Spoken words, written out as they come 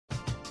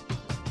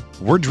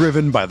We're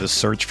driven by the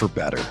search for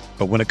better.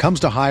 But when it comes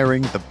to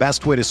hiring, the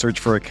best way to search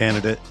for a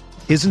candidate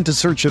isn't to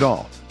search at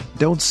all.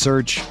 Don't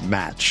search,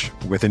 match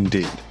with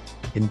Indeed.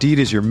 Indeed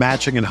is your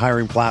matching and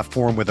hiring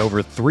platform with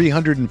over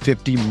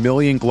 350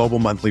 million global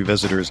monthly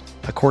visitors,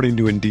 according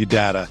to Indeed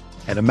data,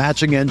 and a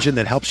matching engine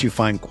that helps you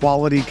find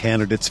quality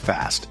candidates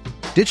fast.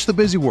 Ditch the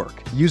busy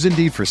work. Use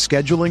Indeed for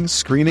scheduling,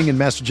 screening, and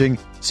messaging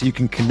so you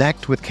can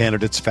connect with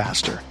candidates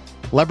faster.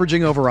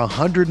 Leveraging over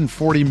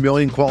 140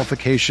 million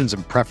qualifications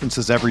and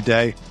preferences every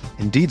day,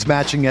 Indeed's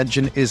matching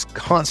engine is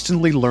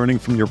constantly learning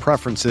from your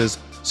preferences,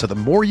 so the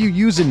more you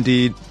use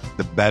Indeed,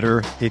 the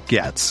better it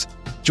gets.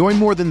 Join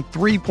more than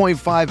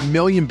 3.5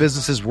 million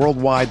businesses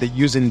worldwide that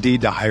use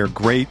Indeed to hire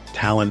great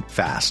talent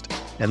fast.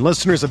 And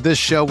listeners of this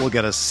show will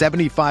get a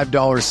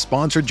 $75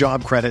 sponsored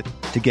job credit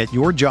to get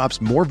your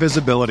jobs more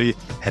visibility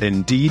at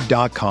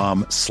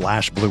Indeed.com/Blue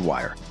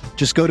Wire.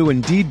 Just go to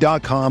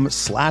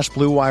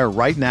Indeed.com/Blue Wire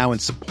right now and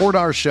support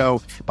our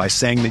show by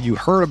saying that you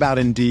heard about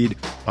Indeed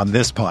on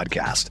this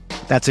podcast.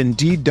 That's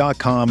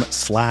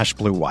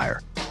Indeed.com/Blue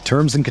Wire.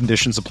 Terms and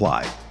conditions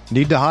apply.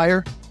 Need to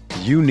hire?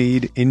 You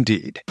need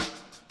Indeed.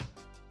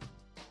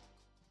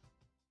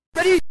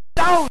 Ready,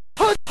 down,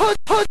 put.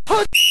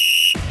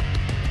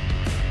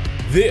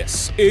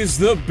 This is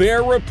the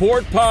Bear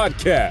Report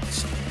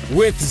Podcast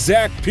with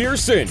Zach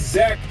Pearson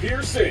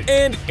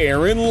and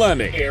Aaron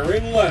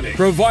Leming.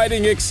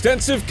 Providing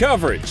extensive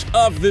coverage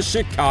of the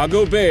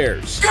Chicago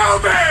Bears. Go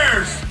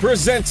Bears!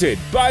 Presented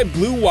by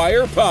Blue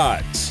Wire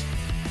Pods.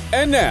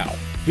 And now,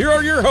 here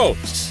are your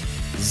hosts,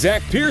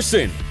 Zach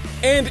Pearson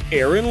and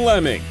Aaron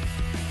Leming.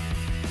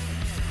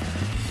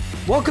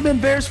 Welcome in,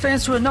 Bears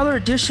fans, to another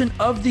edition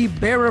of the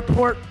Bear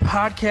Report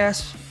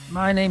Podcast.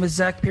 My name is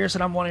Zach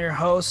Pearson. I'm one of your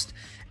hosts.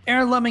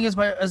 Aaron Leming is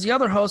the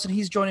other host, and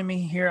he's joining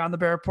me here on the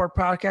Bear Report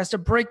Podcast to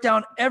break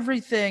down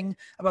everything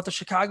about the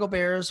Chicago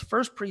Bears'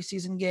 first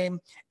preseason game,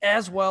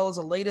 as well as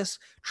the latest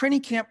training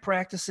camp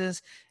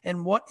practices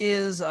and what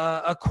is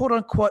a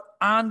quote-unquote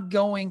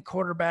ongoing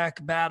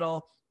quarterback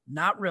battle.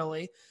 Not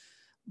really.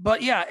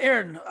 But, yeah,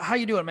 Aaron, how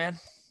you doing, man?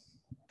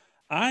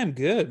 I'm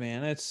good,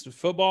 man. It's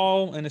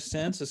football in a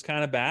sense is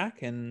kind of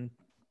back, and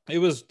it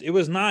was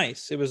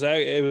nice. It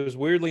was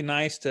weirdly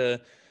nice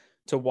to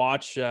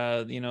watch,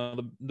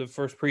 the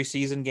first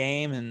preseason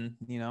game and,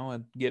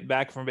 get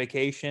back from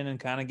vacation and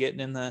kind of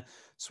getting in the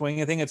swing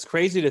of things. It's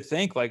crazy to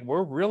think like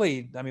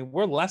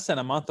we're less than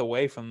a month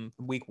away from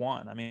week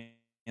one.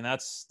 And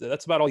that's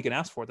about all you can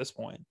ask for at this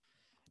point.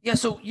 Yeah,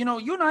 so,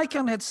 you and I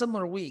kind of had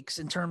similar weeks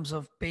in terms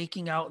of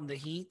baking out in the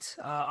heat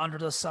under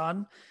the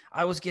sun.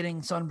 I was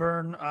getting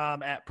sunburn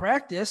at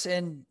practice,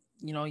 and,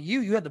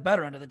 you had the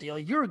better end of the deal.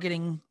 You were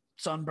getting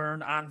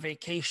sunburn on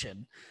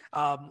vacation.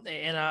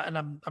 And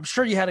I'm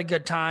sure you had a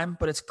good time,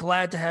 but it's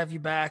glad to have you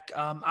back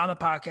on the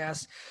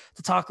podcast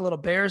to talk a little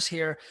Bears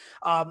here.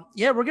 We're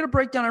going to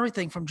break down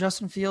everything from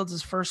Justin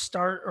Fields' first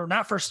action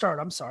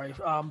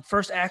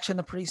in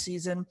the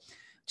preseason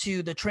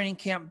to the training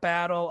camp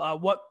battle,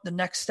 what the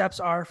next steps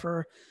are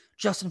for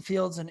Justin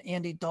Fields and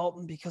Andy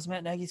Dalton, because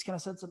Matt Nagy's kind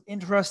of said some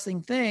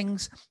interesting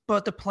things,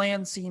 but the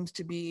plan seems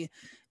to be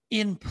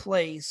in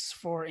place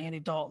for Andy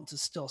Dalton to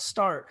still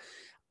start.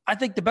 I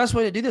think the best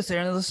way to do this,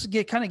 Aaron, let's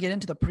get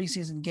into the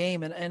preseason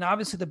game. And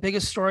obviously the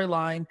biggest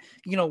storyline,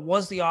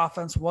 was the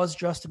offense, was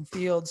Justin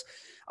Fields.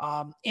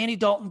 Andy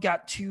Dalton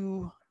got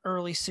 2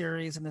 early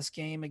series in this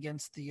game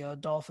against the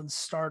Dolphins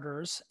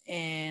starters,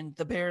 and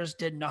the Bears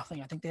did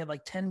nothing. I think they had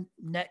like 10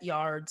 net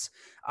yards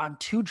on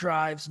 2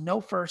 drives,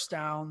 no first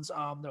downs.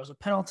 There was a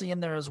penalty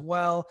in there as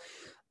well.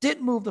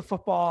 Didn't move the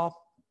football.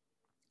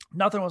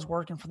 Nothing was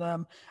working for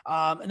them.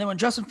 And then when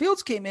Justin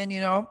Fields came in,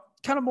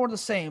 kind of more the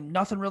same.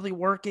 Nothing really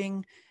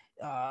working.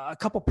 A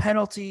couple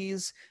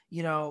penalties.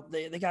 They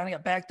kind of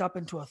got backed up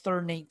into a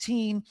 3rd and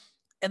 18.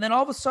 And then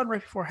all of a sudden,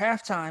 right before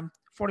halftime,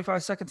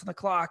 45 seconds on the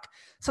clock,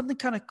 something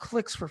kind of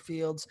clicks for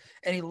Fields,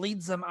 and he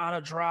leads them on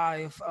a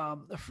drive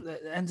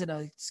that ends in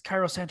a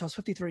Cairo Santos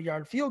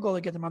 53-yard field goal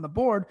to get them on the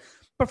board.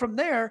 But from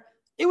there,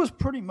 it was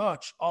pretty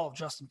much all of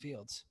Justin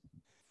Fields.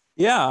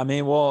 Yeah,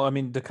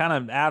 to kind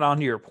of add on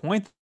to your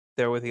point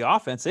there with the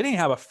offense, they didn't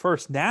have a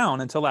first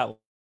down until that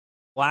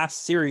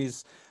last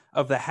series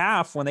of the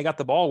half when they got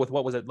the ball with,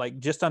 what was it, like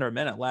just under a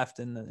minute left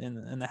in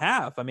the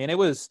half.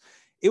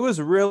 It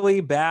was really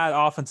bad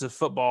offensive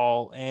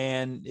football,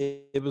 and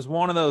it was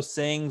one of those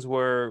things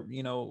where,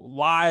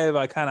 live,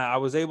 I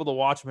was able to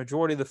watch a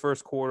majority of the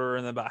first quarter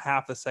and then about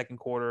half the second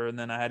quarter, and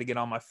then I had to get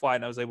on my flight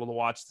and I was able to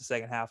watch the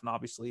second half, and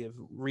obviously have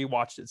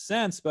rewatched it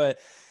since. But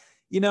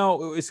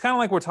it's kind of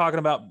like we're talking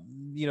about,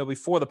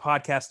 before the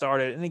podcast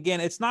started. And again,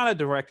 it's not a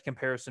direct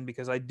comparison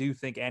because I do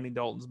think Andy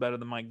Dalton's better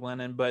than Mike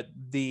Glennon, but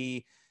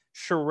the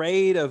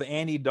charade of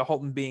Andy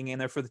Dalton being in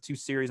there for the 2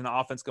 series and the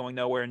offense going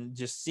nowhere and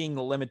just seeing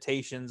the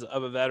limitations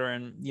of a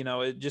veteran,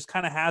 it just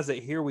kind of has that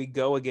here we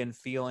go again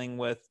feeling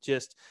with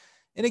just,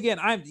 and again,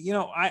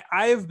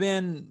 I have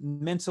been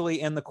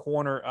mentally in the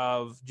corner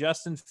of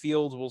Justin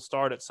Fields will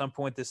start at some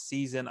point this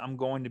season. I'm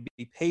going to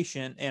be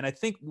patient. And I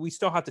think we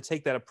still have to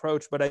take that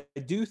approach, but I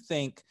do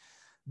think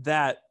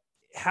that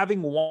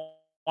having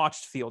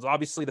watched Fields.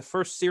 Obviously, the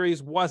first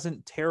series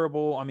wasn't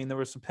terrible. I mean, there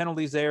were some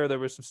penalties there. There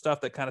was some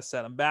stuff that kind of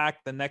set him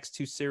back. The next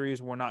two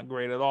series were not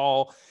great at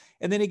all.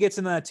 And then he gets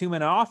into that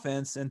 2-minute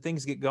offense and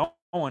things get going,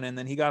 and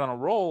then he got on a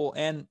roll.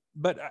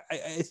 But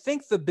I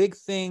think the big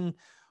thing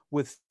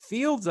with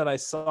Fields that I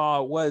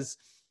saw was,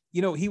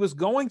 he was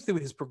going through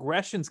his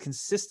progressions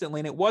consistently,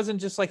 and it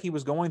wasn't just like he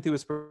was going through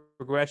his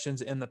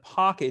progressions in the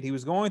pocket. He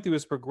was going through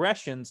his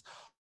progressions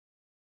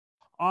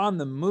on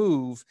the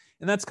move.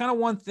 And that's kind of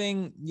one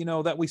thing,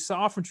 that we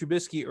saw from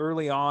Trubisky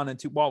early on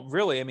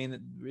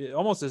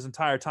almost his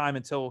entire time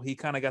until he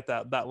kind of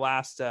got that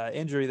last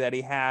injury that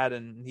he had,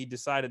 and he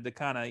decided to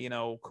kind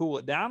of, cool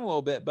it down a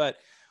little bit. But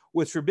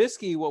with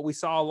Trubisky, what we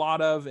saw a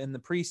lot of in the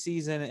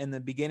preseason and the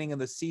beginning of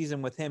the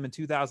season with him in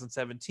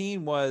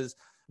 2017 was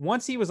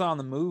once he was on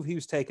the move, he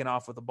was taking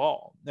off with the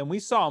ball. And we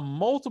saw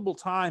multiple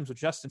times with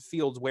Justin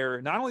Fields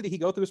where not only did he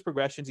go through his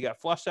progressions, he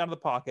got flushed out of the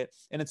pocket,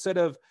 and instead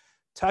of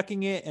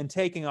tucking it and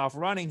taking off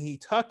running, he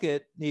would tuck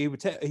it,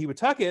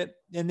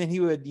 and then he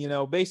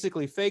would,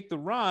 basically fake the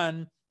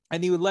run,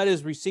 and he would let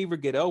his receiver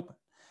get open.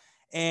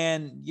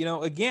 And,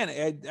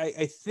 again,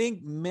 I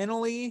think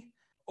mentally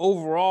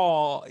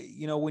overall,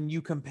 when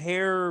you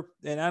compare,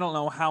 and I don't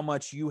know how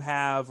much you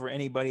have or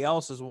anybody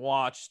else has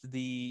watched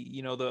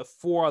the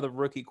 4 other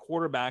rookie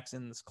quarterbacks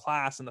in this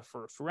class in the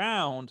first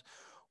round,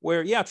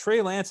 where,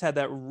 Trey Lance had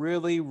that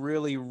really,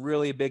 really,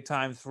 really big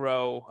time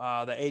throw,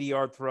 the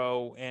 80-yard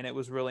throw, and it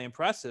was really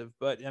impressive.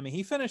 But,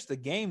 he finished the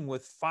game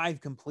with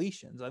 5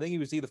 completions. I think he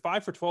was either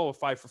 5 for 12 or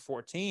 5 for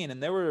 14,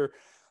 and there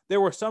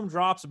were some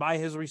drops by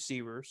his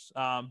receivers,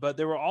 but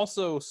there were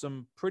also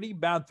some pretty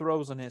bad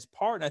throws on his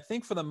part. And I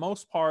think for the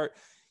most part,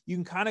 you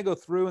can kind of go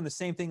through, and the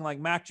same thing like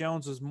Mac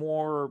Jones was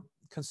more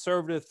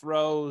conservative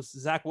throws.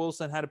 Zach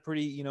Wilson had a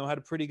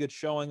pretty good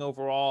showing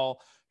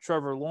overall.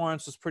 Trevor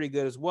Lawrence was pretty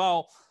good as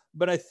well.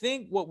 But I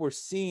think what we're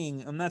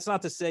seeing, and that's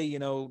not to say,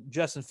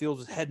 Justin Fields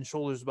was head and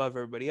shoulders above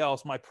everybody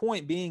else. My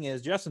point being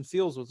is Justin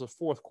Fields was the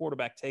 4th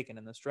quarterback taken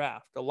in this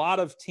draft. A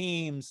lot of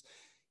teams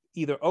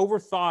either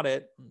overthought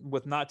it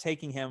with not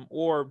taking him,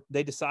 or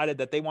they decided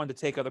that they wanted to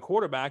take other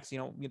quarterbacks.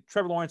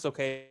 Trevor Lawrence,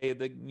 okay,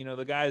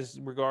 the guy's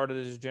regarded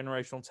as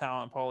generational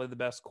talent, probably the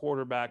best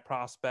quarterback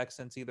prospect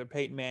since either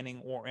Peyton Manning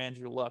or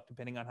Andrew Luck,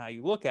 depending on how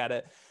you look at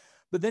it.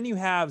 But then you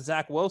have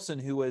Zach Wilson,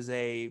 who is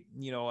a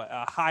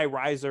high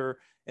riser.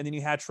 And then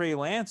you had Trey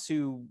Lance,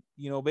 who,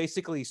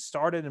 basically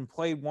started and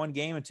played one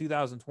game in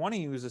 2020.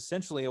 He was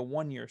essentially a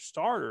 1-year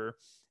starter.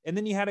 And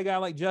then you had a guy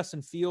like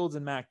Justin Fields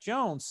and Mac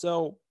Jones.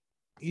 So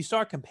you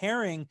start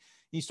comparing,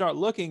 you start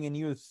looking, and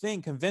you would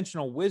think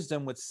conventional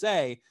wisdom would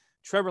say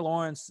Trevor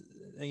Lawrence,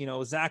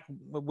 Zach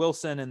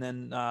Wilson, and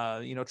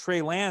then,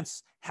 Trey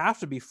Lance have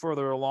to be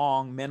further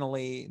along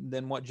mentally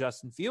than what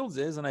Justin Fields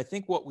is. And I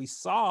think what we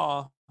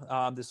saw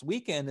this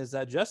weekend is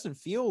that Justin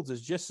Fields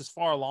is just as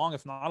far along,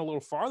 if not a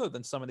little farther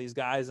than some of these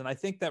guys. And I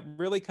think that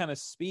really kind of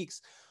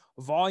speaks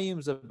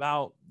volumes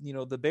about,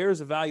 the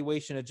Bears'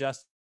 evaluation of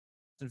Justin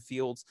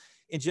Fields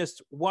and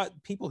just what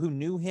people who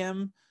knew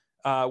him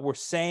were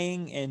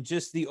saying, and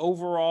just the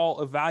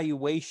overall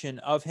evaluation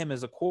of him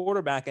as a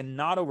quarterback, and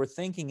not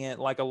overthinking it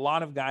like a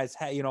lot of guys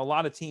a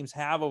lot of teams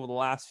have over the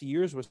last few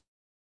years with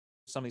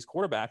some of these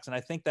quarterbacks. And I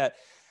think that,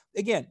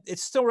 again,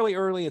 it's still really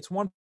early. It's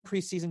one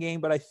preseason game,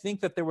 but I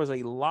think that there was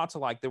a lot to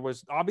like. There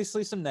was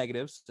obviously some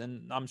negatives,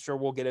 and I'm sure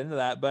we'll get into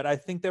that, but I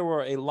think there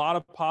were a lot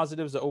of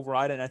positives to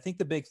override it. And I think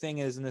the big thing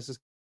is, and this is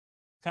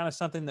kind of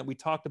something that we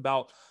talked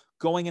about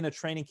going into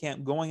training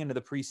camp, going into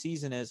the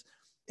preseason, is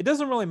it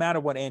doesn't really matter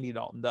what Andy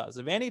Dalton does.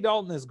 If Andy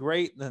Dalton is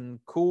great, then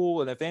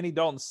cool. And if Andy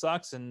Dalton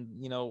sucks, and,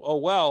 oh,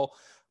 well,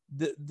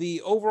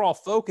 the overall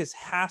focus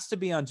has to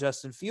be on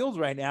Justin Fields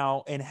right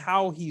now and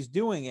how he's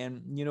doing.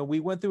 And, we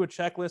went through a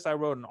checklist. I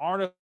wrote an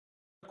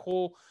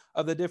article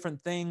of the different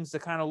things to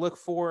kind of look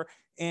for.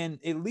 And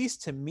at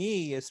least to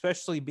me,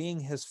 especially being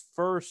his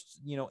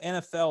first,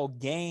 NFL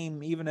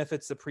game, even if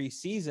it's the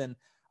preseason,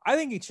 I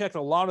think he checked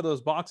a lot of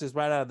those boxes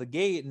right out of the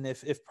gate. And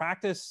if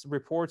practice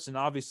reports, and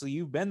obviously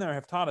you've been there,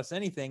 have taught us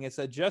anything, it's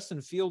that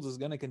Justin Fields is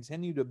going to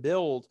continue to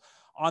build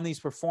on these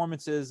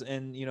performances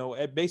and,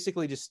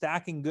 basically just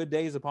stacking good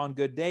days upon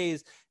good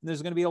days. And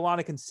there's going to be a lot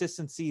of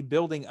consistency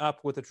building up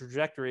with the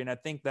trajectory. And I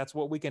think that's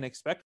what we can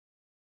expect.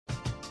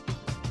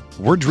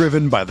 We're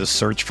driven by the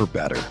search for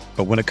better.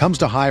 But when it comes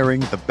to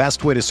hiring, the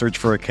best way to search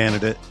for a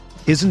candidate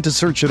isn't to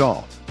search at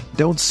all.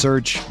 Don't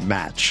search,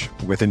 match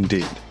with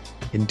Indeed.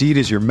 Indeed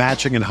is your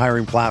matching and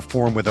hiring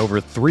platform with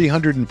over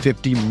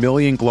 350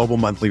 million global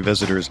monthly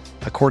visitors,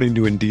 according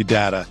to Indeed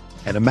data,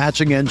 and a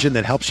matching engine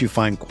that helps you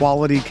find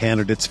quality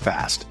candidates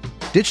fast.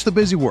 Ditch the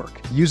busy work.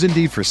 Use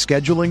Indeed for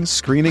scheduling,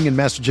 screening, and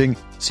messaging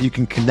so you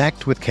can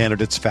connect with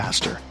candidates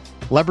faster.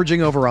 Leveraging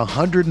over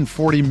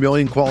 140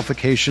 million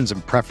qualifications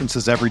and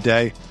preferences every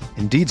day,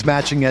 Indeed's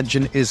matching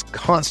engine is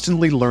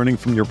constantly learning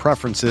from your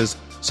preferences,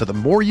 so the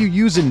more you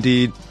use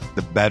Indeed,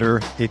 the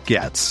better it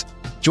gets.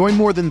 Join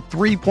more than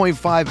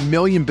 3.5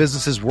 million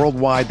businesses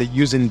worldwide that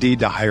use Indeed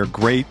to hire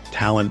great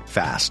talent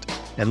fast.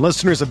 And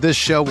listeners of this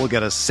show will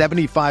get a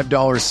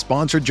 $75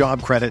 sponsored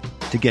job credit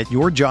to get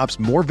your jobs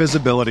more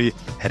visibility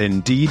at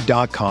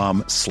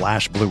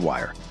Indeed.com/Blue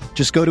Wire.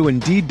 Just go to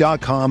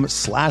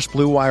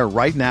Indeed.com/Blue Wire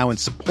right now and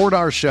support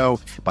our show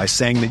by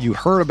saying that you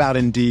heard about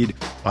Indeed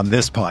on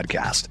this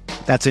podcast.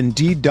 That's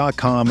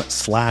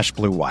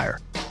Indeed.com/Blue Wire.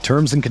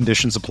 Terms and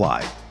conditions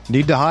apply.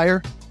 Need to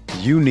hire?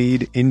 You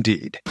need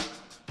Indeed.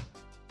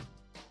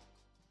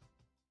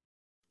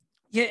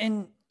 Yeah,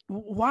 and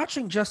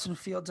watching Justin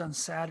Fields on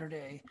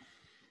Saturday,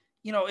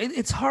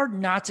 it's hard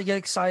not to get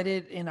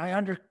excited. And I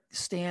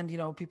understand,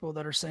 people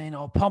that are saying,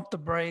 oh, pump the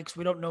brakes.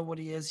 We don't know what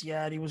he is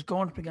yet. He was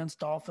going up against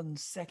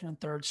Dolphins, second and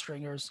third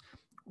stringers,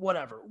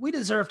 whatever. We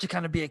deserve to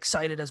kind of be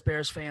excited as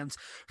Bears fans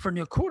for a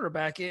new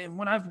quarterback. And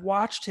when I've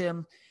watched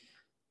him,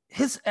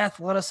 his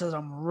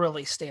athleticism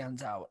really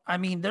stands out. I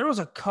mean, there was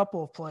a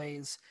couple of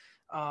plays,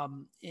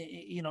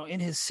 in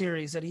his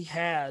series that he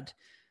had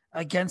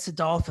against the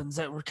Dolphins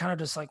that were kind of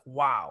just like,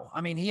 wow.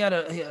 I mean, he had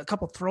a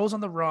couple throws on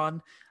the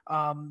run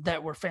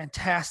that were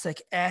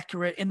fantastic,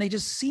 accurate, and they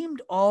just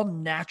seemed all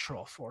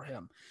natural for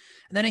him.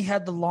 And then he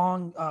had the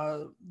long,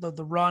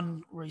 the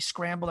run where he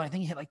scrambled. I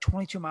think he hit like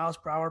 22 miles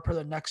per hour per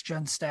the next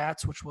gen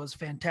stats, which was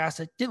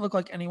fantastic. Didn't look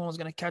like anyone was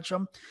going to catch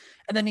him.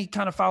 And then he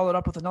kind of followed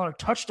up with another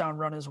touchdown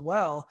run as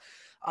well.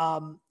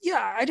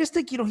 I just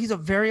think, he's a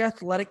very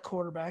athletic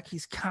quarterback.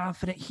 He's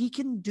confident. He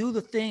can do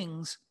the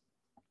things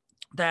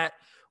that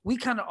we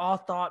kind of all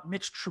thought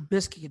Mitch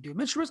Trubisky could do.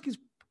 Mitch Trubisky's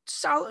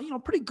solid,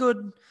 pretty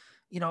good,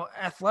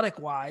 athletic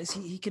wise.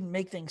 He can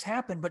make things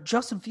happen, but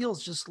Justin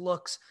Fields just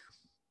looks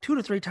 2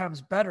 to 3 times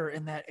better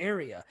in that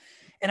area.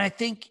 And I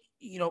think,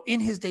 in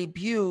his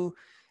debut,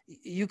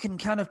 you can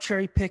kind of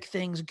cherry pick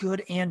things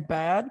good and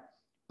bad,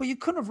 but you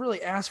couldn't have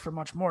really asked for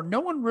much more. No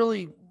one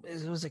really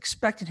was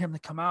expecting him to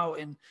come out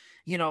and,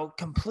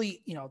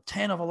 complete,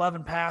 10 of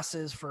 11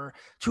 passes for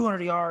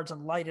 200 yards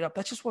and light it up.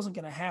 That just wasn't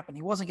going to happen.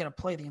 He wasn't going to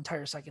play the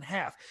entire second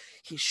half.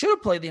 He should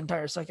have played the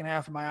entire second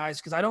half in my eyes,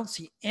 because I don't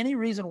see any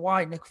reason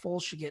why Nick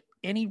Foles should get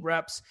any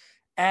reps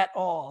at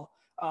all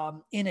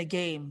in a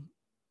game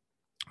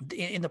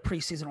in the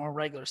preseason or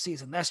regular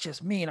season. That's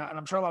just me. And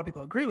I'm sure a lot of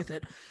people agree with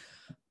it.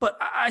 But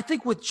I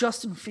think with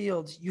Justin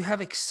Fields, you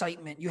have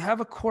excitement. You have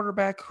a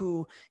quarterback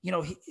who,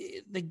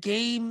 the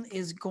game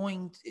is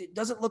it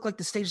doesn't look like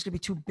the stage is going to be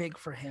too big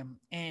for him.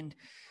 And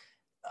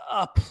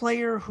a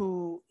player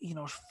who,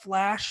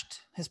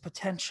 flashed his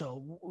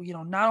potential,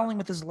 not only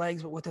with his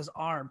legs, but with his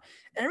arm.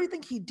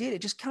 Everything he did,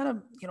 it just kind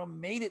of,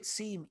 made it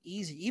seem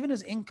easy. Even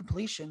his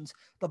incompletions,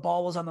 the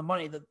ball was on the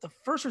money. The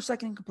first or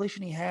second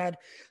incompletion he had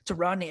to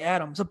Rodney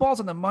Adams, the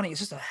ball's on the money. It's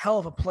just a hell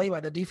of a play by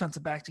the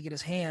defensive back to get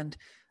his hand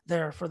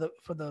there for the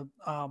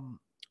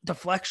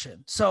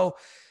deflection. So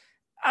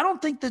I don't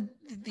think that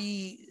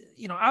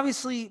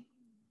obviously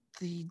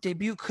the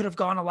debut could have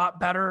gone a lot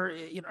better,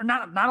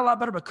 not a lot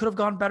better, but could have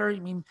gone better. I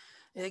mean,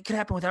 it could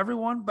happen with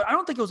everyone, but I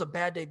don't think it was a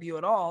bad debut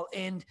at all.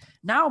 And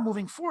now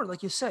moving forward,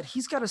 like you said,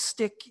 he's got to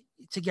stick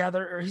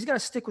together, or he's got to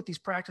stick with these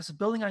practices,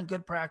 building on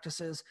good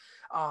practices,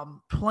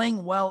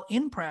 playing well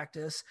in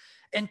practice,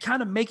 and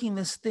kind of making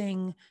this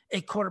thing a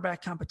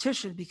quarterback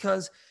competition,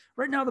 because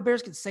right now the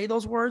Bears can say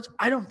those words.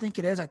 I don't think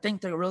it is. I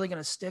think they're really going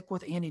to stick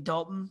with Andy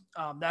Dalton.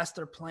 That's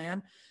their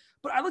plan.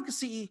 But I'd like to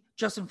see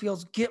Justin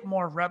Fields get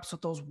more reps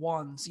with those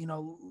ones.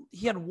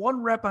 He had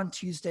 1 rep on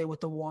Tuesday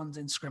with the ones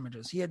in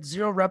scrimmages. He had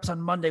 0 reps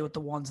on Monday with the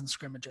ones in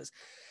scrimmages.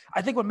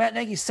 I think when Matt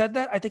Nagy said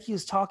that, I think he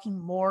was talking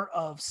more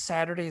of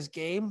Saturday's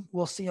game.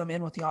 We'll see him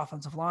in with the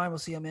offensive line. We'll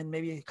see him in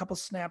maybe a couple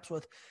snaps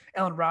with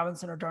Allen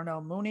Robinson or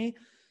Darnell Mooney.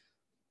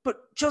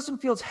 But Justin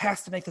Fields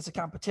has to make this a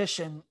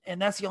competition,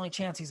 and that's the only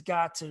chance he's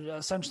got to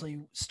essentially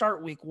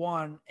start week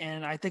 1.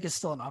 And I think it's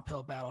still an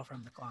uphill battle for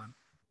him to climb.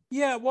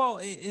 Yeah, well,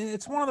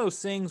 it's one of those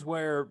things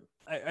where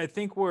I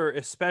think we're,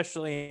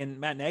 especially, and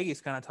Matt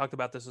Nagy's kind of talked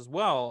about this as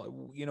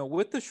well,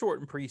 with the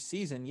shortened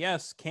preseason,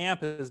 yes,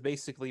 camp has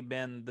basically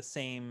been the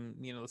same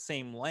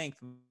length,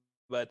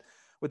 but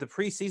with the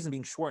preseason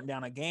being shortened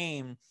down a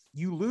game,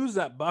 you lose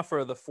that buffer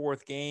of the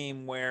 4th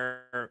game,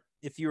 where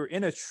if you're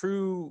in a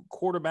true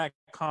quarterback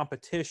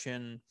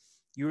competition,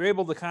 you're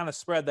able to kind of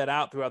spread that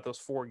out throughout those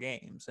 4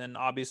 games. And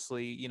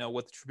obviously,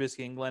 with the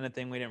Trubisky and Glennon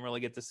thing, we didn't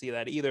really get to see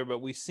that either,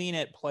 but we've seen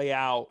it play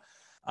out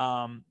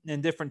in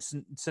different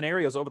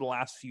scenarios over the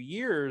last few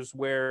years,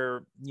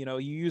 where, you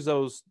use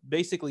those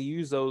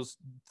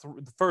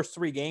the first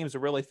 3 games to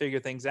really figure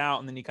things out.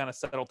 And then you kind of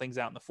settle things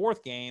out in the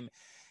 4th game.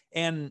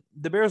 And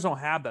the Bears don't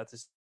have that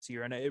this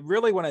year. And it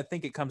really, what I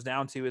think it comes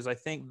down to is, I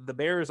think the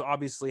Bears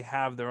obviously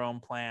have their own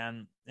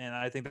plan, and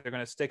I think they're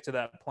going to stick to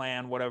that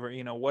plan, whatever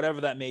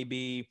that may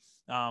be.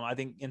 I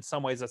think in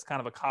some ways that's kind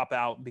of a cop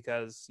out,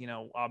 because,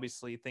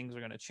 obviously things are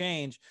going to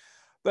change,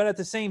 but at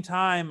the same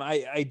time,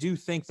 I do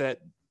think that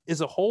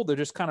as a whole, they're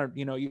just kind of,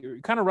 you're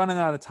kind of running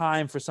out of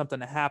time for something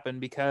to happen,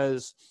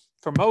 because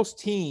for most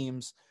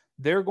teams,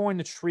 they're going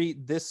to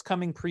treat this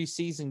coming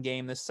preseason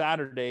game this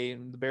Saturday,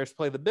 the Bears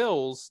play the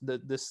Bills,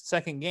 this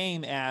second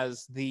game,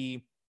 as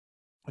the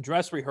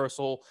dress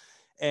rehearsal.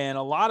 And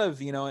a lot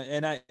of,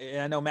 and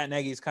I know Matt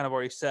Nagy's kind of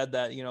already said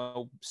that,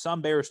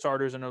 some Bears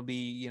starters, and it'll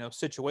be,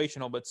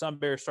 situational, but some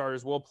Bears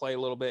starters will play a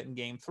little bit in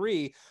game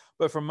 3.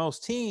 But for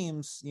most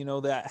teams,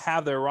 that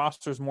have their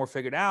rosters more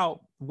figured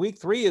out, week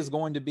 3 is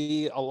going to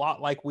be a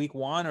lot like week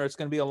 1, or it's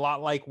going to be a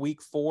lot like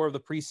week 4 of the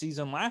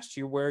preseason last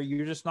year, where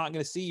you're just not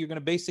going to see, you're going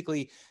to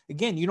basically,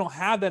 again, you don't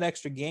have that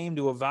extra game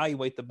to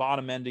evaluate the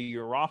bottom end of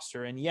your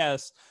roster. And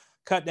yes,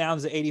 cut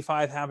downs to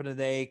 85 happen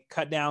today.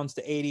 Cut downs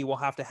to 80 will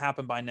have to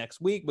happen by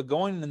next week. But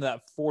going into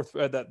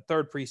that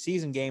third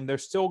preseason game, they're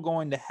still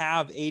going to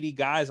have 80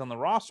 guys on the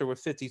roster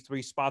with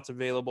 53 spots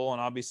available, and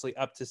obviously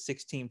up to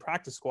 16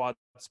 practice squad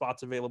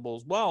spots available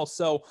as well.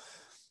 So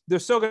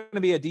there's still going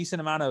to be a decent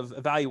amount of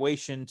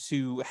evaluation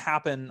to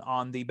happen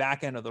on the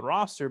back end of the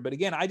roster. But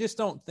again, I just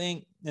don't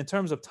think, in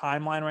terms of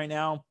timeline right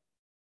now,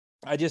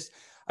 I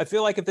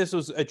feel like if this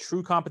was a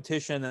true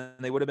competition, then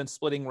they would have been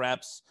splitting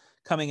reps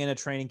coming into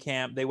training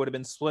camp. They would have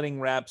been splitting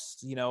reps.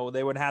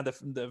 They would have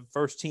the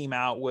first team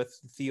out with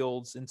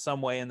Fields in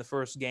some way in the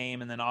first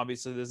game, and then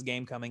obviously this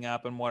game coming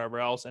up and whatever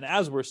else. And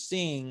as we're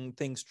seeing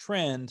things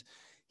trend,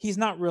 he's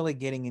not really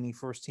getting any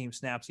first team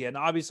snaps yet. And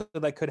obviously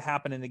that could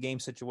happen in the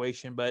game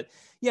situation. But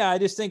yeah, I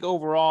just think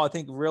overall, I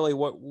think really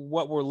what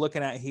we're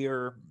looking at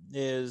here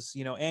is,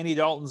 Andy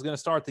Dalton's going to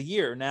start the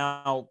year.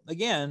 Now,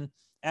 again,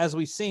 as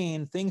we've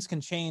seen, things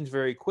can change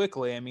very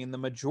quickly. I mean, the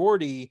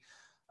majority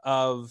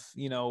of,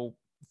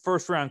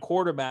 first round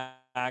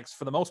quarterbacks,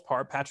 for the most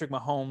part, Patrick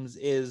Mahomes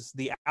is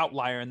the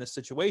outlier in this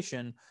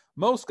situation.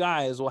 Most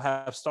guys will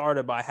have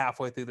started by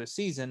halfway through the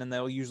season, and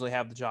they'll usually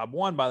have the job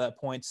won by that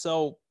point.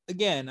 So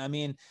again, I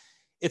mean,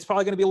 it's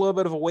probably going to be a little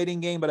bit of a waiting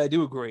game, but I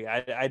do agree.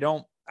 I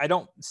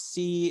don't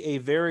see a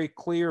very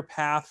clear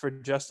path for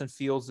Justin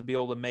Fields to be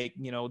able to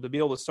make, to be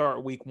able to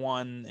start week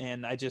 1.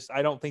 And I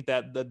don't think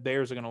that the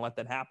Bears are going to let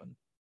that happen.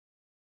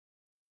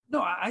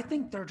 No, I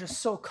think they're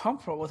just so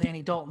comfortable with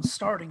Andy Dalton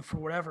starting for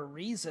whatever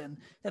reason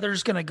that they're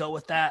just going to go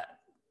with that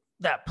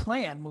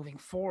plan moving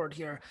forward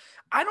here.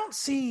 I don't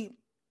see,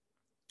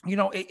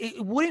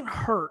 it wouldn't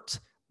hurt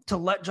to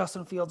let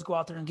Justin Fields go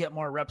out there and get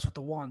more reps with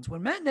the ones.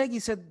 When Matt Nagy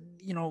said,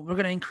 we're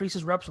going to increase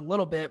his reps a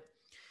little bit,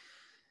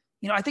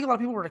 I think a lot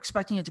of people were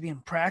expecting it to be in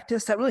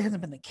practice. That really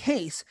hasn't been the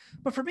case.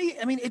 But for me,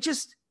 I mean,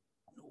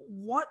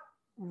 what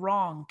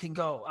wrong can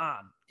go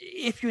on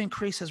if you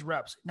increase his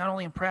reps, not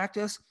only in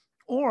practice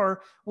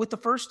or with the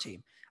first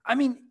team? I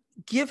mean,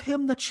 give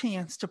him the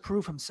chance to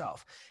prove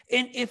himself.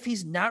 And if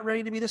he's not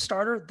ready to be the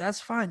starter, that's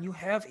fine. You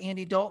have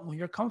Andy Dalton, who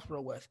you're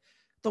comfortable with.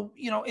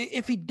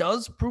 If he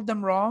does prove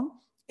them wrong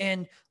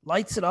and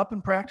lights it up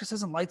in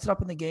practices and lights it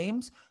up in the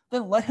games,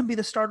 then let him be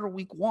the starter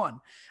week 1.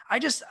 I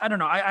don't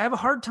know. I have a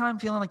hard time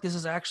feeling like this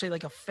is actually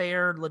like a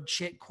fair,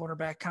 legit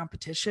quarterback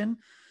competition,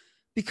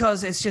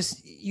 because it's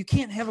just, you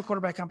can't have a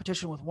quarterback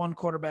competition with one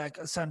quarterback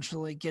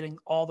essentially getting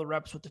all the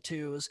reps with the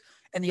 2s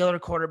and the other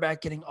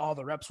quarterback getting all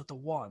the reps with the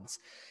 1s.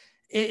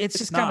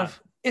 It's not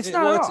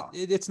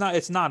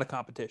a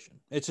competition.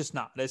 It's just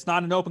not. It's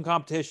not an open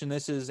competition.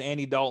 This is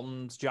Andy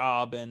Dalton's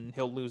job, and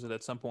he'll lose it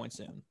at some point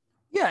soon.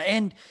 Yeah,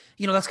 and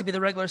that's gonna be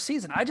the regular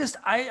season.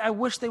 I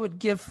wish they would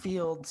give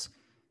Fields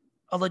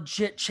a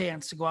legit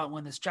chance to go out and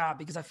win this job,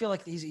 because I feel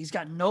like he's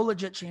got no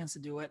legit chance to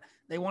do it.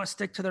 They want to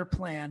stick to their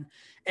plan,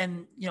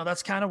 and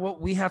that's kind of what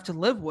we have to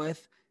live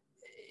with,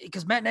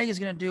 because Matt Nagy is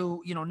going to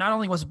do not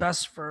only what's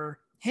best for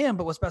him,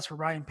 but what's best for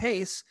Ryan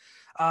Pace,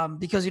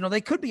 because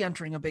they could be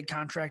entering a big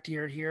contract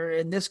year here,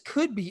 and this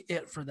could be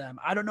it for them.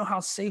 I don't know how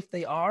safe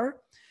they are.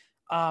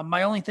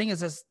 My only thing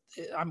is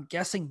I'm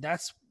guessing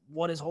that's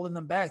what is holding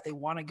them back. They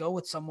want to go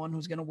with someone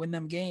who's going to win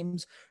them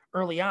games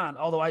early on,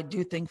 although I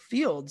do think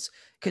Fields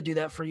could do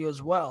that for you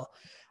as well.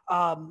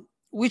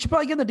 We should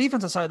probably get on the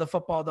defensive side of the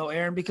football, though,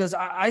 Aaron, because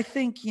I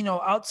think,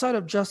 outside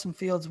of Justin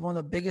Fields, one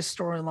of the biggest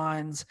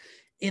storylines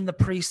in the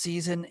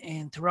preseason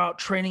and throughout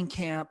training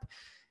camp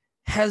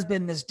has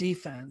been this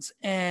defense.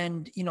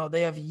 And,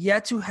 they have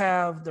yet to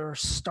have their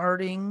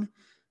starting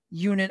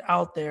unit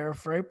out there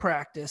for a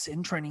practice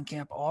in training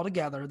camp all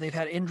together. They've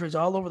had injuries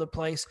all over the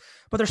place,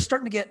 but they're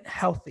starting to get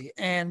healthy.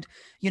 And,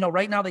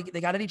 right now they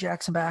got Eddie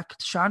Jackson back.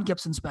 Sean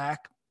Gibson's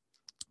back.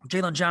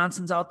 Jalen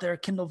Johnson's out there.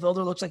 Kendall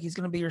Vilder looks like he's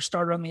going to be your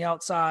starter on the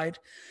outside.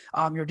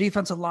 Your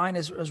defensive line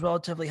is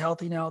relatively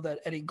healthy now that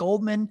Eddie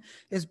Goldman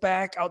is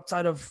back,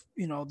 outside of,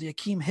 the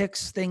Akeem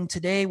Hicks thing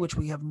today, which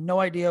we have no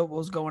idea what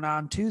was going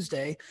on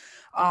Tuesday.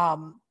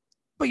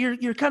 But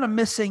you're kind of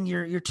missing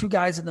your 2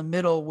 guys in the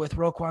middle with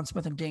Roquan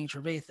Smith and Danny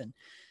Trevathan.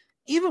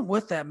 Even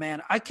with that,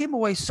 man, I came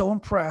away so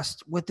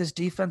impressed with this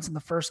defense in the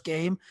first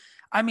game.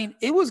 I mean,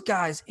 it was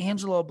guys,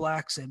 Angelo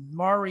Blackson,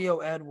 Mario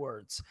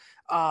Edwards,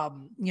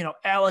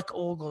 Alec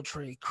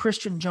Ogletree,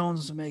 Christian Jones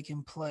was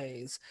making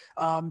plays.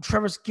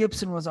 Travis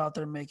Gibson was out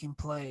there making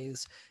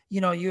plays.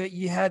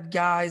 You had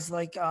guys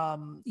like,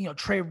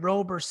 Trey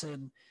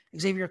Roberson,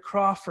 Xavier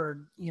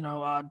Crawford,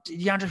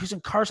 DeAndre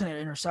Houston Carson had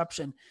an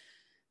interception.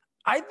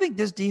 I think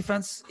this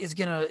defense is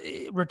going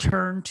to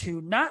return to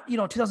not,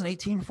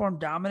 2018 form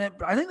dominant,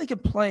 but I think they can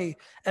play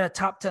at a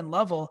top 10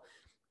 level.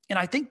 And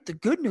I think the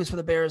good news for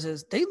the Bears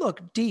is they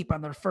look deep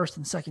on their first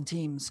and second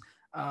teams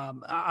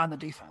on the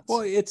defense.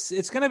 Well,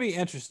 it's going to be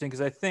interesting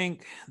because I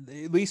think,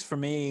 at least for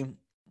me,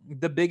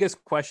 the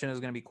biggest question is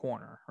going to be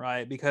corner,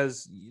 right?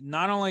 Because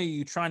not only are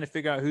you trying to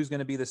figure out who's going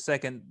to be the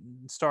second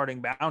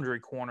starting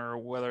boundary corner,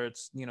 whether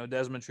it's,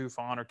 Desmond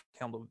Trufant or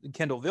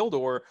Kendall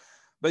Vildor,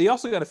 but you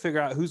also got to figure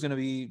out who's going to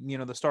be,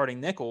 the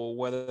starting nickel,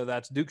 whether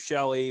that's Duke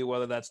Shelley,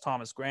 whether that's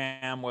Thomas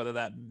Graham, whether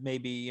that may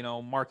be,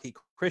 Marquis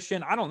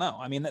Christian. I don't know.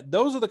 I mean,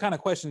 those are the kind of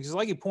questions, because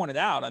like you pointed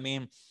out, I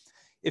mean,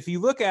 if you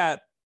look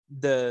at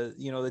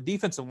the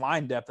defensive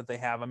line depth that they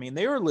have, I mean,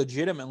 they are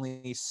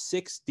legitimately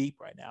 6 deep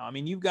right now. I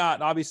mean, you've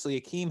got obviously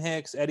Akeem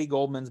Hicks, Eddie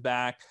Goldman's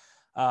back,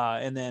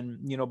 and then,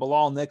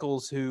 Bilal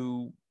Nichols,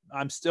 who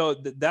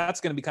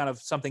that's going to be kind of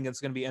something that's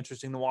going to be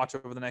interesting to watch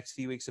over the next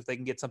few weeks if they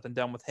can get something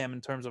done with him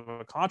in terms of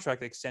a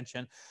contract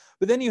extension.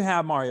 But then you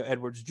have Mario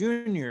Edwards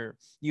Jr.,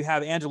 you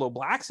have Angelo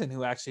Blackson,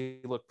 who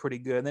actually looked pretty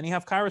good. And then you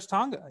have Kairos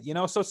Tonga,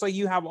 so it's like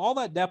you have all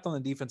that depth on the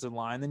defensive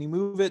line. Then you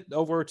move it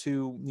over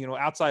to,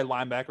 outside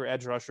linebacker,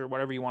 edge rusher,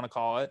 whatever you want to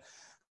call it.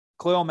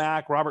 Khalil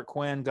Mack, Robert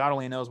Quinn, God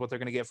only knows what they're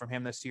going to get from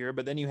him this year.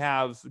 But then you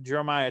have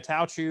Jeremiah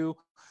Tauchu.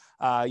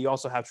 You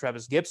also have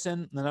Travis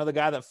Gibson. Another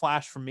guy that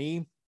flashed for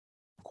me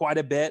quite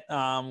a bit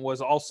was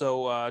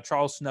also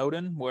Charles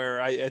Snowden,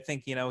 where I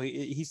think,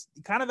 he's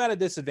kind of at a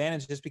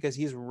disadvantage just because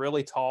he's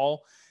really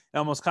tall. I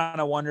almost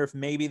kind of wonder if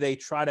maybe they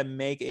try to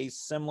make a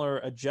similar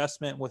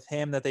adjustment with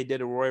him that they did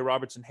to Roy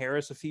Robertson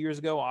Harris a few years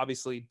ago.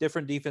 Obviously,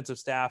 different defensive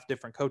staff,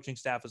 different coaching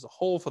staff as a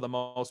whole for the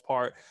most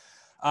part.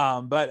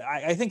 But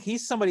I think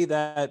he's somebody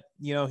that,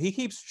 he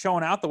keeps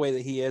showing out the way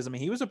that he is. I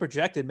mean, he was a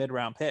projected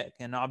mid-round pick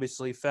and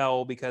obviously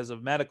fell because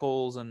of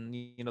medicals and,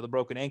 the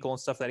broken ankle and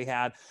stuff that he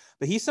had.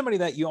 But he's somebody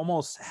that you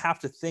almost have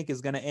to think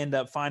is going to end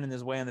up finding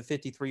his way on the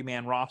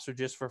 53-man roster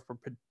just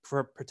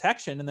for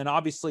protection. And then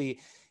obviously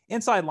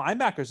inside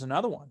linebacker is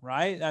another one,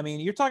 right? I mean,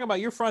 you're talking about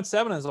your front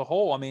seven as a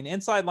whole. I mean,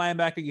 inside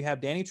linebacker, you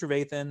have Danny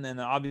Trevathan and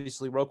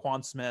obviously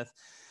Roquan Smith.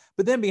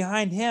 But then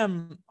behind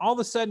him, all of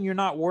a sudden, you're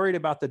not worried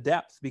about the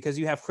depth because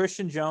you have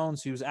Christian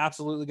Jones, who's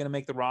absolutely going to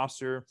make the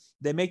roster.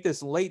 They make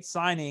this late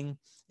signing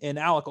in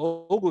Alec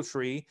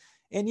Ogletree.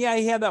 And yeah,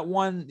 he had that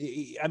one.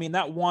 I mean,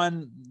 that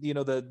one,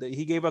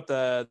 he gave up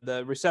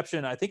the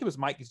reception. I think it was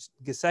Mike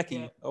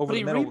Gesicki over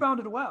the middle. But he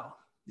rebounded well.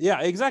 Yeah,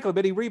 exactly.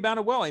 But he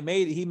rebounded well. He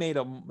made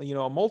a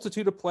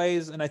multitude of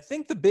plays. And I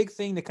think the big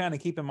thing to kind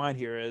of keep in mind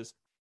here is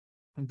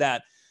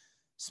that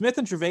Smith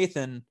and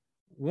Trevathan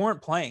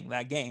weren't playing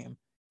that game.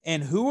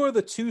 And who are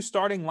the 2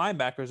 starting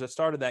linebackers that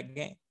started that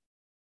game?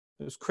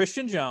 It was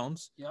Christian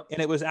Jones,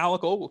 and it was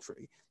Alec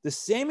Ogletree. The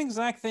same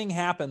exact thing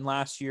happened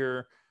last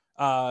year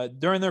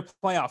during their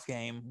playoff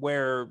game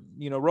where,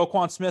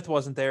 Roquan Smith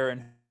wasn't there,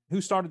 and who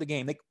started the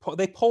game?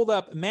 They pulled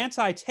up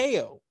Manti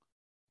Te'o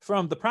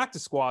from the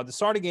practice squad to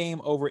start a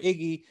game over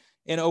Iggy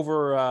and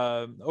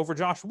over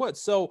Josh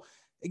Woods. So,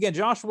 again,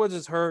 Josh Woods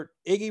is hurt.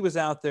 Iggy was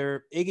out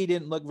there. Iggy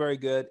didn't look very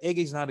good.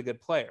 Iggy's not a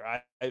good player.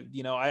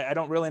 I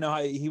don't really know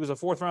how he was a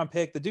 4th-round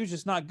pick. The dude's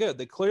just not good.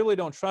 They clearly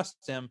don't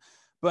trust him.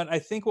 But I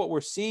think what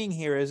we're seeing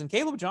here is, and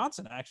Caleb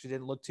Johnson actually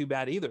didn't look too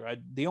bad either.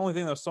 The only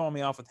thing that was throwing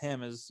me off with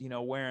him is,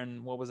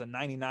 wearing, what was it,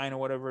 99 or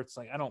whatever. It's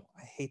like,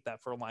 I hate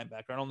that for a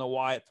linebacker. I don't know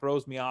why it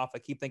throws me off. I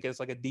keep thinking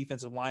it's like a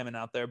defensive lineman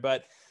out there.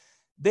 But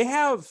they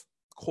have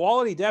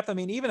quality depth. I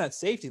mean, even at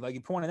safety, like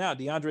you pointed out,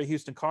 DeAndre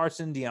Houston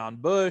Carson, Deion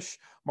Bush,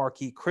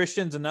 Marquis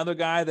Christian's another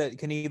guy that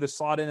can either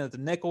slot in at the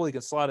nickel, he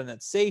can slot in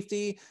at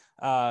safety.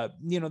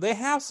 They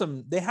have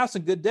some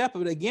good depth.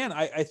 But again,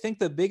 I think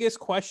the biggest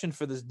question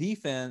for this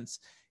defense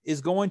is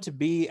going to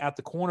be at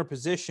the corner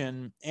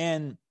position.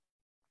 And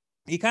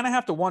you kind of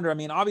have to wonder, I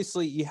mean,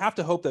 obviously you have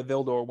to hope that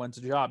Vildor wins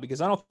the job,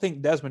 because I don't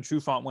think Desmond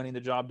Trufant winning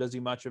the job does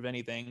you much of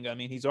anything. I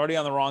mean, he's already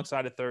on the wrong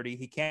side of 30.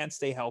 He can't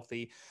stay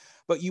healthy.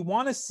 But you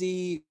want to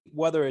see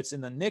whether it's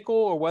in the nickel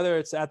or whether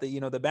it's at the,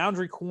 the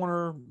boundary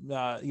corner,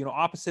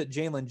 opposite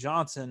Jalen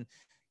Johnson.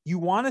 You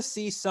want to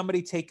see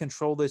somebody take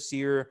control this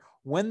year,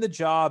 win the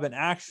job, and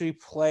actually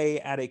play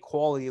at a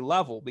quality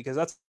level, because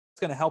that's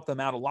going to help them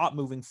out a lot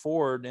moving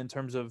forward in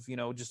terms of,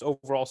 just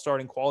overall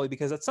starting quality,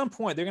 because at some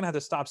point they're going to have to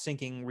stop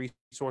sinking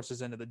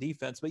resources into the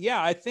defense. But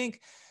yeah, I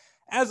think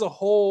as a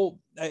whole,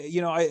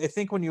 I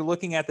think when you're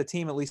looking at the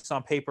team, at least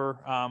on paper,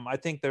 I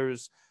think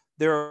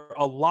they're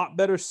a lot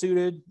better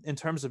suited in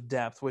terms of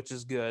depth, which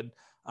is good.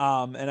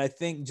 And I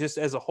think just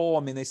as a whole,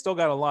 I mean, they still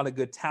got a lot of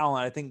good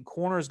talent. I think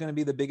corner is going to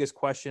be the biggest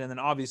question. And then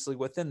obviously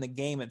within the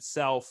game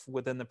itself,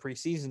 within the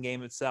preseason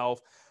game itself,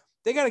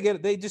 they got to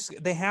get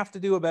it. They have to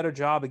do a better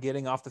job of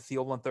getting off the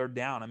field on 3rd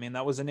down. I mean,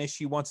 that was an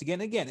issue once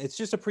again. Again, it's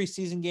just a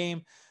preseason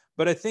game.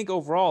 But I think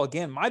overall,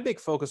 again, my big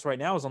focus right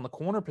now is on the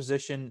corner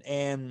position,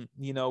 and,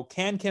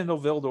 can Kendall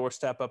Vildor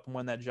step up and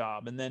win that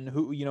job? And then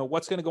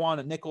what's going to go on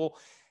at nickel?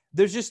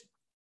 There's just,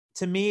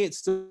 to me, it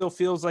still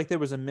feels like there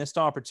was a missed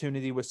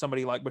opportunity with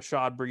somebody like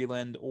Bashad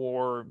Breeland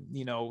or,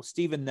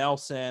 Steven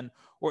Nelson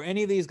or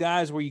any of these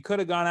guys where you could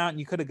have gone out and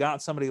you could have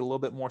got somebody a little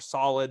bit more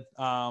solid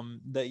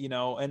and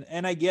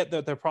I get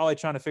that they're probably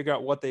trying to figure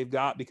out what they've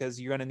got, because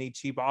you're going to need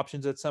cheap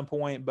options at some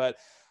point. But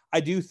I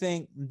do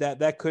think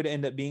that could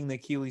end up being the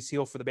Achilles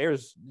heel for the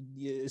Bears,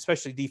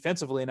 especially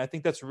defensively. And I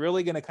think that's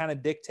really going to kind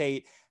of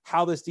dictate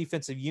how this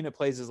defensive unit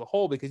plays as a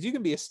whole, because you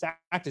can be as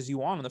stacked as you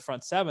want in the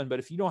front seven, but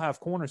if you don't have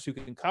corners who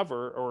can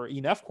cover, or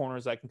enough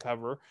corners that can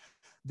cover,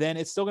 then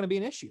it's still going to be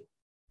an issue.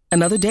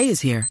 Another day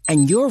is here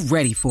and you're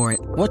ready for it.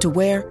 What to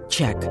wear?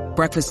 Check.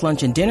 Breakfast,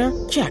 lunch, and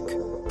dinner? Check.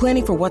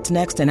 Planning for what's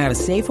next and how to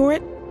save for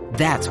it?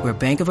 That's where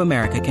Bank of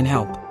America can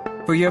help.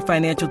 For your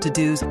financial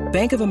to-dos,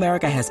 Bank of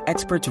America has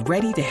experts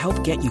ready to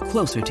help get you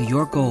closer to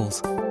your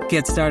goals.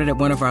 Get started at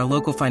one of our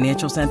local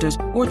financial centers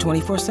or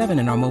 24/7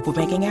 in our mobile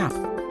banking app.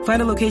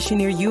 Find a location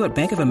near you at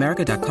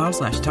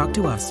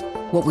bankofamerica.com/talktous.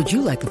 What would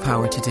you like the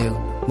power to do?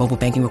 Mobile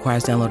banking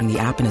requires downloading the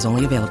app and is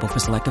only available for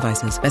select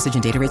devices. Message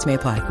and data rates may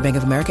apply. Bank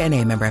of America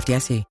N.A., member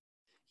FDIC.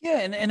 Yeah,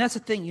 and that's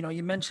the thing.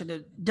 You mentioned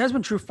it.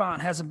 Desmond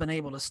Trufant hasn't been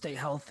able to stay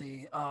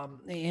healthy.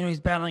 He's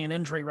battling an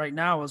injury right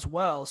now as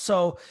well.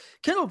 So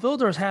Kendall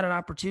Vildor's had an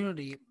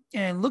opportunity.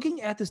 And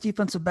looking at this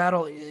defensive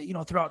battle,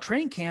 throughout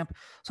training camp,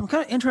 some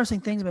kind of interesting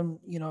things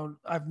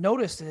I've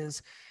noticed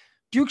is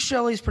Duke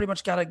Shelley's pretty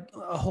much got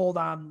a hold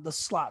on the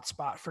slot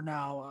spot for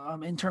now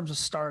in terms of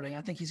starting.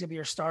 I think he's going to be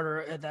your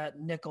starter at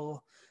that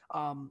nickel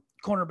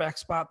cornerback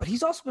spot, but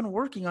he's also been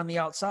working on the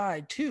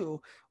outside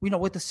too,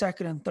 with the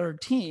second and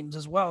third teams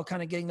as well,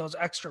 kind of getting those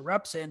extra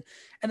reps in.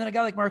 And then a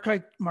guy like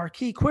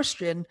Marquis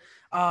Christian,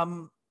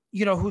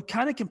 who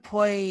kind of can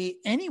play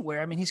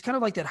anywhere. I mean, he's kind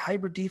of like that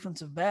hybrid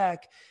defensive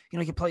back.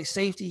 He can play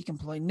safety, he can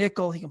play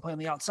nickel, he can play on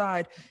the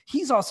outside.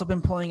 He's also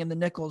been playing in the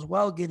nickel as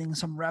well, getting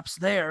some reps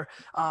there,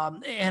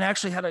 and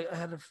actually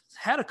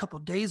had a couple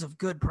of days of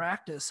good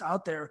practice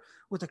out there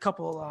with a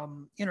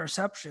couple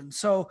interceptions.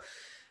 So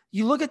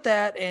you look at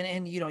that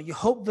and you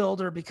hope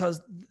Vildor, because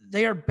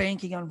they are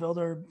banking on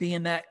Vildor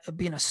being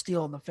a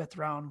steal in the 5th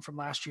round from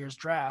last year's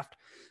draft.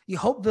 You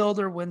hope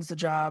Vildor wins the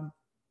job.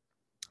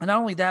 And not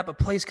only that, but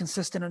plays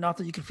consistent enough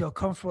that you can feel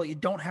comfortable. You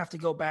don't have to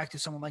go back to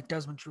someone like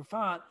Desmond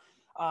Trufant,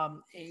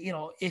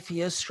 if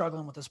he is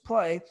struggling with his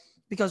play.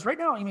 Because right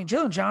now,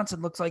 Jalen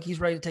Johnson looks like he's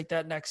ready to take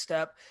that next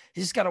step.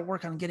 He's just got to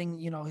work on getting,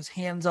 his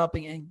hands up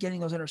and getting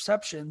those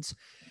interceptions.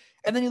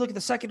 And then you look at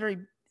the secondary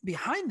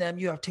behind them,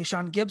 you have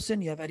Tayshaun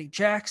Gibson, you have Eddie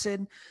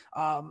Jackson,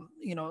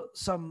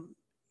 some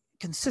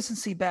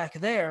consistency back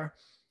there.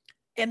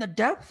 And the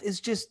depth is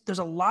just, there's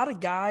a lot of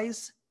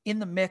guys in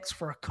the mix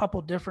for a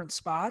couple different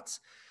spots,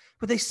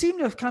 but they seem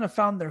to have kind of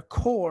found their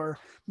core,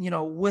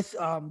 with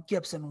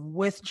Gibson,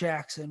 with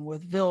Jackson,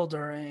 with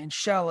Vildor and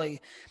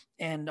Shelley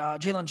and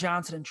Jalen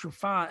Johnson and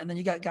Trufant. And then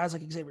you got guys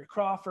like Xavier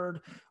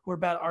Crawford, who are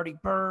about Artie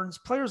Burns,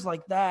 players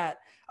like that,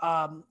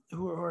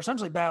 who are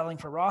essentially battling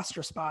for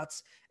roster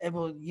spots and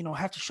will,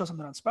 have to show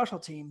something on special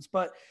teams.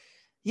 But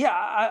yeah,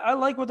 I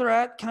like where they're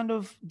at kind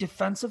of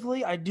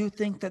defensively. I do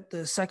think that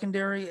the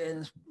secondary,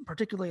 and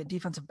particularly a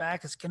defensive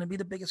back, is going to be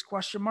the biggest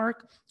question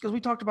mark, because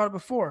we talked about it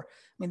before.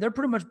 They're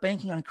pretty much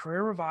banking on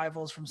career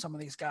revivals from some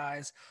of these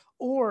guys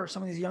or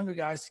some of these younger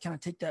guys to kind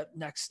of take that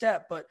next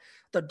step. But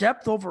the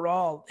depth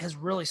overall has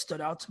really stood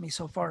out to me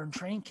so far in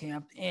training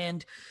camp.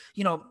 And,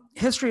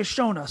 history has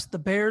shown us the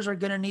Bears are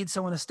going to need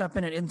someone to step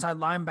in at inside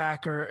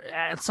linebacker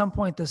at some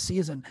point this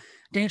season.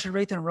 Danger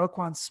Wraith and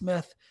Roquan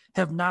Smith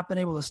have not been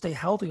able to stay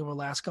healthy over the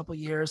last couple of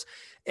years.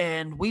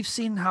 And we've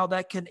seen how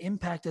that can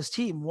impact this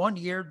team. One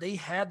year they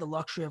had the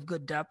luxury of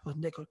good depth with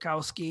Nick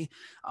Witkowski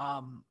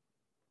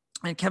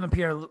and Kevin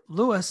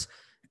Pierre-Louis.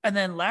 And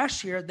then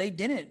last year they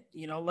didn't,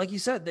 like you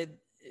said, they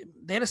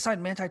had to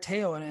sign Manti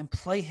Te'o and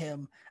play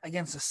him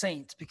against the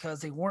Saints because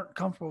they weren't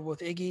comfortable with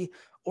Iggy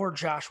or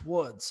Josh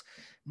Woods.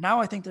 Now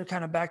I think they're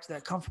kind of back to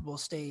that comfortable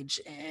stage.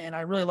 And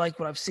I really like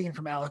what I've seen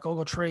from Alec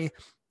Ogletree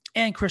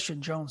and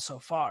Christian Jones so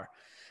far.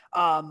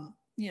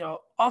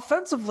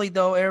 Offensively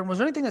though, Aaron, was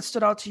there anything that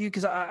stood out to you?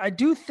 Because I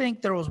do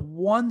think there was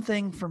one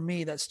thing for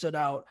me that stood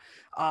out.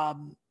 I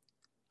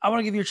want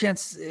to give you a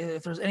chance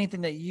if there's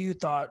anything that you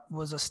thought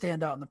was a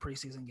standout in the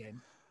preseason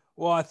game.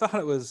 Well, I thought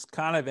it was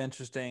kind of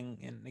interesting.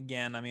 And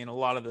again, a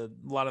lot of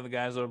the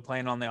guys that are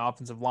playing on the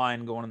offensive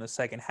line going in the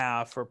second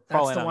half are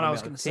probably that's the not one I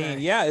was going to say.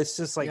 Yeah, it's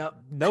just like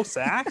no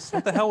sacks.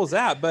 What the hell was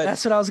that? But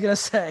that's what I was going to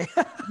say.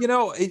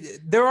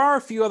 There are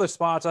a few other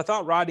spots. I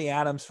thought Rodney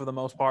Adams, for the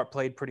most part,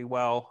 played pretty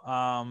well.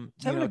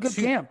 Having a good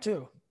camp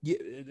too. Yeah,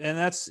 and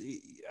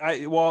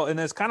and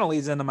this kind of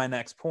leads into my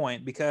next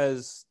point,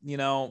 because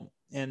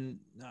and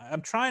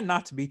I'm trying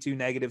not to be too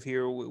negative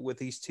here with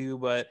these two,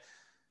 but.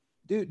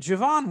 Dude,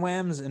 Javon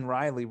Wims and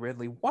Riley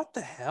Ridley, what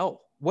the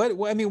hell? What,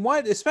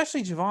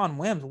 especially Javon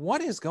Wims,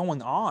 what is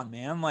going on,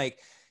 man? Like,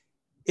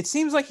 it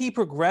seems like he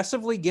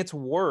progressively gets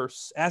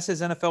worse as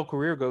his NFL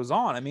career goes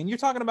on. You're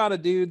talking about a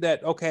dude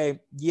that,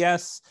 okay,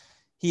 yes,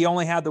 he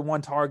only had the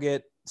one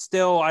target.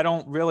 Still, I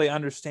don't really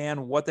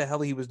understand what the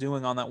hell he was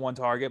doing on that one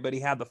target, but he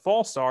had the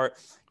false start.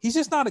 He's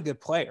just not a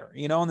good player,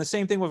 and the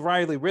same thing with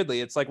Riley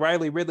Ridley. It's like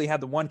Riley Ridley had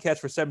the one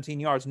catch for 17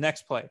 yards,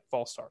 next play,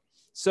 false start.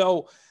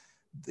 So,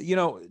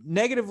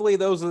 negatively,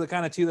 those are the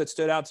kind of two that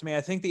stood out to me. I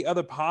think the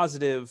other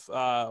positive,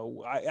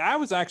 I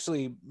was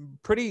actually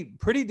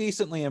pretty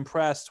decently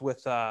impressed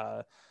with,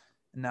 now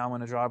I'm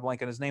going to draw a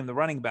blank on his name, the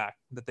running back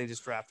that they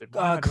just drafted.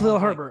 Khalil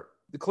Herbert.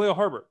 Khalil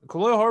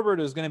Herbert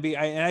is going to be,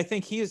 and I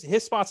think his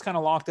spot's kind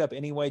of locked up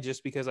anyway,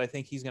 just because I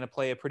think he's going to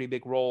play a pretty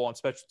big role on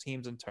special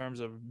teams in terms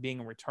of being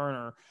a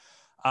returner.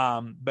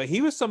 But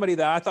he was somebody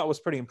that I thought was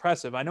pretty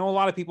impressive. I know a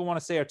lot of people want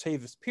to say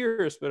Artavis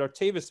Pierce, but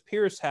Artavis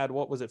Pierce had,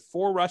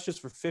 4 rushes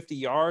for 50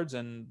 yards,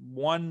 and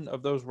one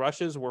of those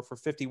rushes were for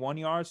 51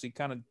 yards. So you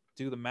kind of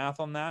do the math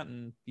on that,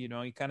 and, you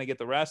kind of get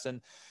the rest.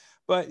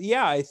 But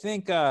yeah, I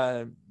think,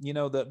 the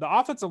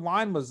offensive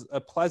line was a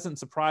pleasant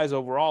surprise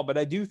overall, but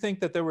I do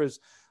think that there was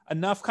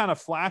enough kind of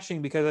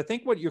flashing, because I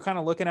think what you're kind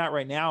of looking at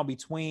right now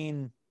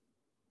between,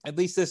 at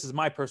least this is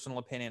my personal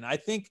opinion, I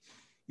think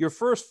your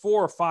first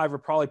 4 or 5 are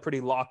probably pretty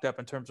locked up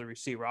in terms of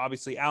receiver.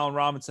 Obviously, Allen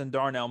Robinson,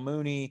 Darnell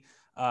Mooney,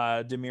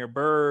 Damiere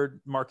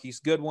Byrd, Marquise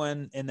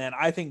Goodwin. And then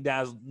I think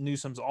Daz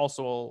Newsome's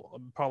also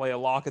probably a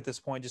lock at this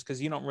point, just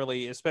because you don't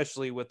really,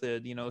 especially with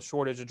the,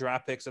 shortage of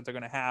draft picks that they're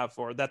going to have,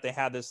 or that they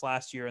had this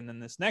last year and then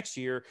this next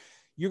year,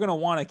 you're going to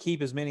want to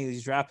keep as many of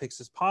these draft picks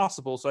as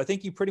possible. So I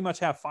think you pretty much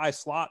have 5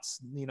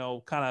 slots,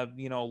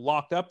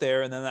 locked up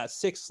there. And then that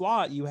 6th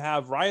slot, you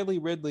have Riley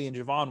Ridley and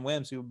Javon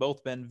Wims, who have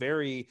both been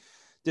very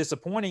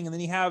disappointing. And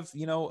then you have,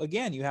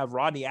 again, you have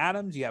Rodney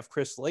Adams, you have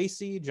Chris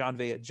Lacey, John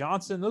Vaya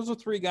Johnson. Those are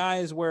 3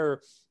 guys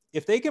where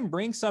if they can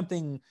bring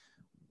something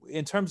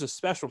in terms of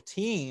special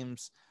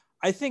teams,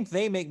 I think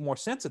they make more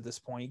sense at this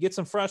point. You get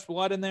some fresh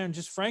blood in there, and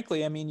just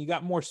frankly, I mean, you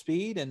got more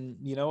speed, and,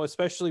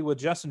 especially with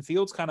Justin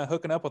Fields kind of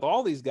hooking up with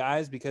all these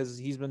guys, because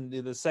he's been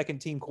the second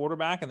team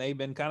quarterback and they've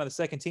been kind of the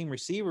second team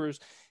receivers.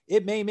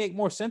 It may make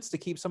more sense to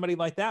keep somebody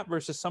like that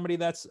versus somebody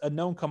that's a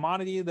known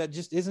commodity that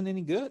just isn't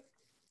any good.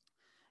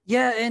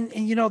 Yeah, and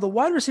the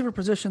wide receiver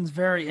position is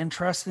very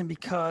interesting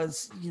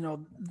because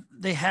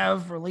they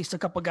have released a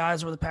couple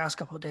guys over the past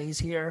couple of days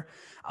here,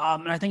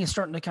 and I think it's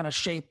starting to kind of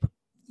shape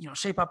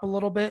up a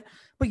little bit.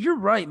 But you're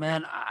right,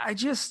 man.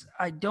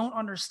 I don't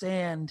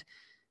understand,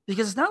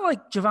 because it's not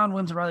like Javon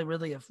Wims and Riley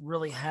Ridley have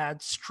really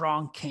had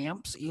strong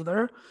camps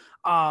either.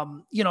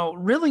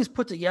 Ridley's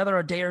put together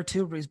a day or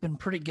two where he's been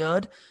pretty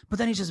good, but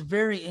then he's just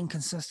very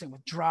inconsistent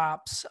with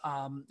drops,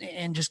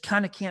 and just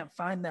kind of can't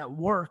find that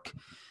work,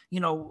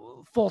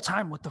 full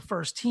time with the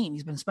first team.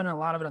 He's been spending a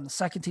lot of it on the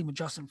second team with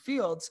Justin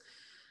Fields,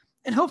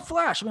 and he'll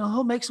flash. I mean,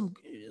 he'll make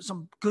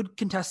some good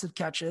contested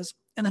catches,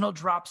 and then he'll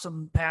drop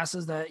some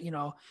passes that,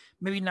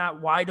 maybe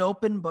not wide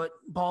open, but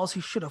balls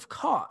he should have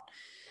caught.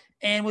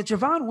 And with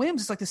Javon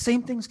Wims, it's like the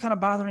same thing's kind of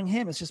bothering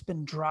him. It's just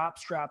been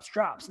drops.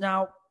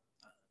 Now,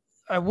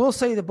 I will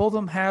say that both of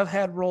them have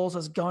had roles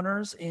as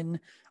gunners in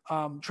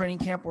training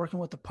camp working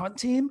with the punt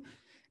team.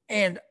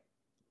 And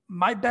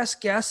my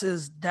best guess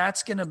is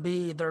that's going to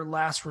be their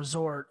last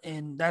resort,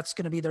 and that's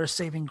going to be their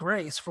saving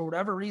grace for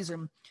whatever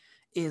reason,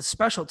 is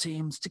special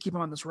teams to keep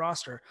them on this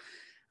roster.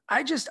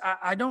 I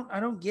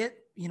don't get,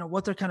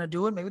 what they're kind of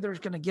doing. Maybe they're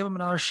going to give them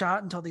another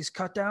shot until these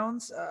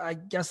cutdowns. I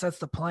guess that's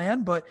the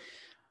plan, but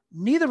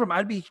neither of them,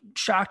 I'd be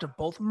shocked if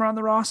both of them are on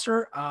the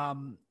roster.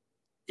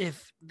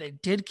 If they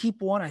did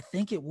keep one, I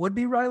think it would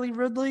be Riley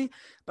Ridley,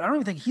 but I don't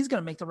even think he's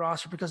going to make the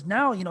roster, because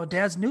now,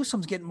 Daz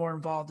Newsome's getting more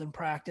involved in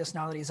practice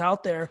now that he's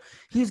out there.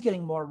 He's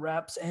getting more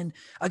reps, and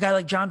a guy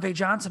like John Vaya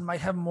Johnson might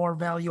have more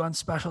value on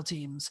special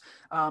teams.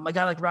 A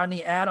guy like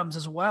Rodney Adams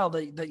as well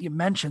that you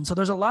mentioned. So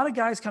there's a lot of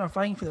guys kind of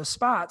fighting for those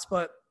spots,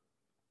 but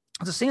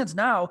as it stands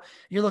now,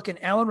 you're looking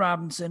Allen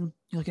Robinson,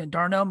 you're looking at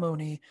Darnell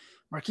Mooney,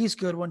 Marquise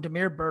Goodwin,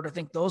 Damiere Byrd. I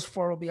think those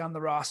 4 will be on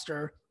the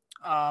roster.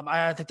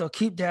 I think they'll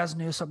keep Daz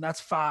Newsome.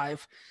 That's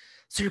 5.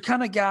 So you're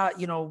kind of got,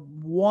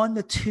 1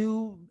 to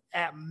 2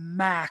 at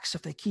max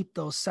if they keep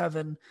those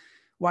 7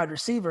 wide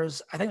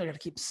receivers. I think they're going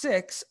to keep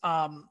 6.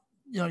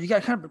 You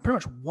got kind of pretty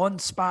much 1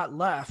 spot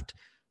left.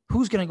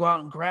 Who's going to go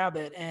out and grab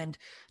it? And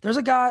there's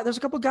a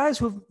couple of guys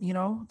who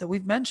have, that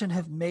we've mentioned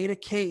have made a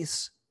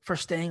case for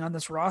staying on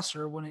this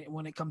roster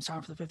when it comes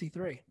time for the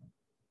 53.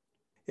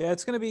 Yeah,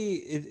 it's going to be,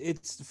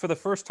 it's for the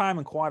first time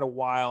in quite a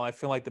while. I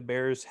feel like the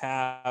Bears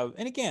have,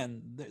 and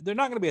again, they're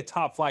not going to be a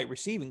top flight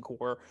receiving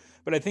core,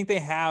 but I think they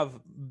have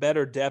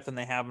better depth than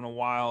they have in a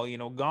while.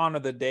 Gone are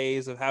the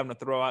days of having to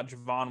throw out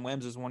Javon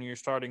Wims as one of your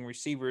starting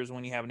receivers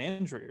when you have an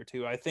injury or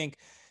two. I think,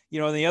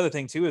 and the other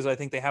thing too, is I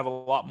think they have a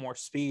lot more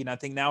speed. And I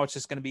think now it's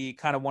just going to be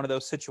kind of one of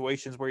those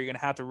situations where you're going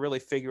to have to really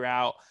figure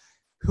out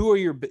who are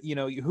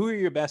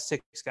your best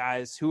 6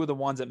 guys? Who are the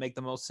ones that make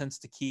the most sense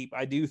to keep?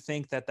 I do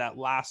think that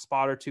last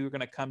spot or two are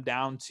going to come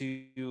down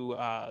to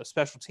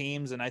special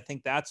teams. And I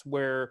think that's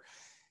where,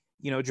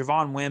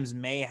 Javon Wims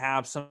may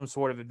have some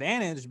sort of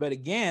advantage. But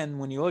again,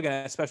 when you look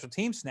at a special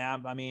team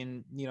snap, I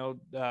mean,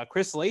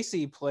 Chris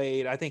Lacey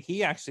played, I think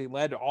he actually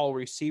led all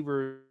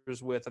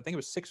receivers with, I think it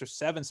was 6 or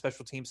 7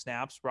 special team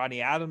snaps.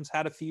 Rodney Adams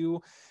had a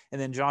few,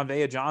 and then John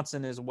Vaya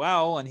Johnson as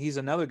well. And he's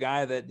another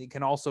guy that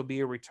can also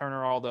be a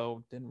returner,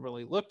 although didn't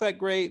really look that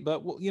great,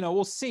 but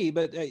we'll see.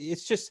 But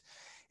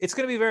it's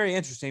going to be very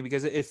interesting,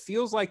 because it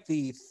feels like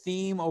the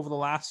theme over the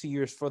last few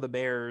years for the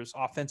Bears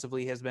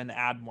offensively has been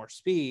add more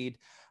speed.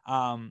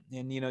 And,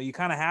 you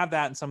kind of have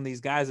that in some of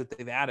these guys that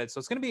they've added. So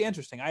it's going to be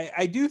interesting.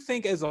 I do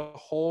think as a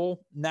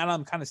whole, now that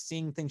I'm kind of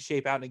seeing things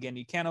shape out, and again,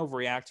 you can't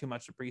overreact too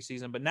much to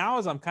preseason, but now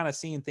as I'm kind of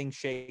seeing things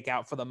shake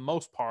out for the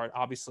most part,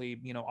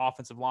 obviously,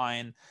 offensive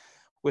line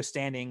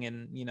withstanding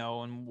and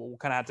we'll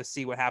kind of have to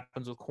see what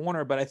happens with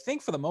corner. But I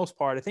think for the most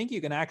part, I think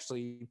you can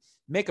actually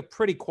make a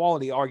pretty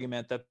quality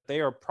argument that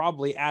they are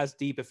probably as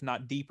deep, if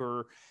not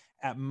deeper,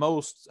 at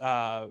most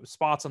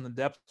spots on the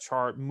depth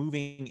chart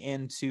moving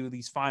into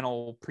these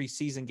final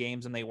preseason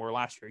games than they were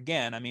last year.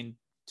 Again, I mean,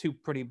 two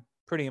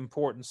pretty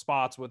important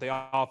spots with the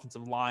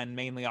offensive line,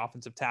 mainly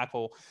offensive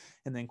tackle,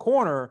 and then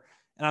corner.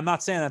 And I'm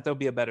not saying that they'll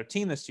be a better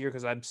team this year,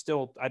 because I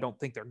don't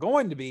think they're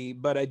going to be,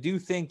 but I do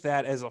think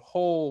that as a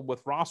whole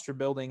with roster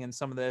building and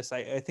some of this,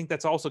 I think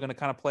that's also going to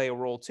kind of play a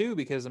role too,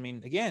 because I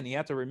mean, again, you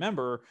have to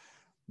remember,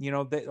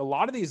 that a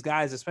lot of these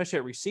guys, especially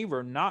at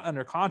receiver, not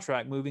under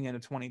contract moving into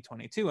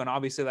 2022. And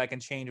obviously that can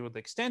change with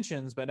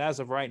extensions, but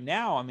as of right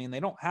now, I mean, they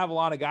don't have a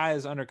lot of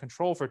guys under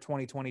control for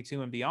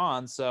 2022 and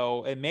beyond.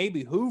 So it may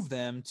behoove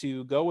them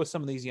to go with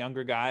some of these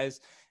younger guys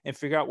and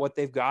figure out what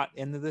they've got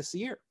into this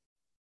year.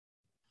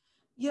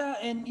 Yeah,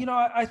 and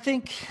I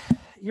think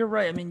you're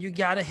right. I mean, you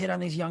got to hit on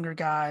these younger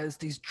guys,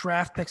 these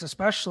draft picks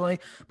especially.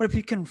 But if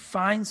you can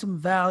find some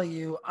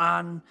value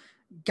on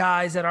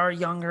guys that are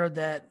younger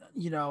that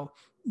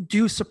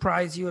do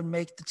surprise you and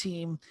make the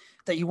team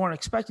that you weren't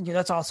expecting to,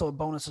 that's also a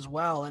bonus as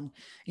well. And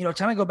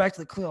kind of go back to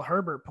the Khalil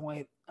Herbert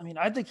point. I mean,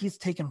 I think he's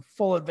taken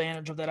full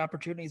advantage of that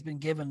opportunity he's been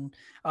given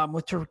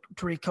with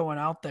Tariq Cohen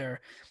out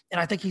there.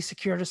 And I think he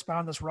secured a spot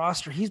on this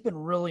roster. He's been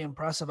really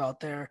impressive out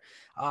there,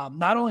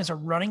 not only as a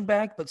running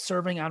back, but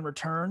serving on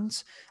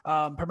returns,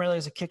 primarily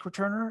as a kick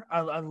returner.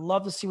 I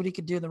love to see what he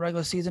could do in the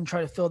regular season, try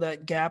to fill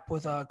that gap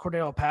with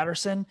Cordell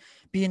Patterson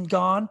being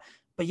gone.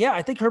 But yeah,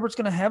 I think Herbert's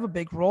going to have a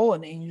big role,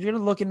 and you're going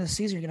to look into the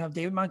season. You're going to have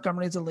David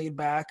Montgomery as a lead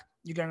back.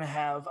 You're going to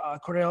have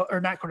not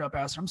Cordell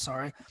Patterson. I'm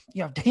sorry.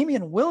 You have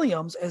Damian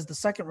Williams as the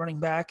second running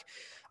back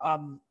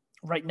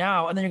right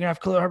now, and then you're going to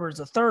have Khalil Herbert as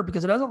the third,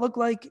 because it doesn't look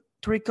like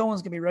Tariq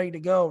Cohen's going to be ready to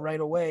go right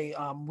away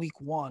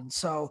week one.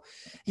 So,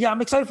 yeah,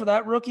 I'm excited for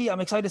that rookie. I'm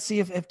excited to see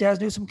if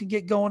Daz Newsome can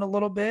get going a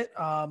little bit.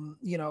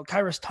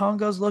 Khyiris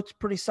Tonga's looked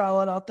pretty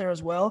solid out there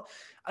as well.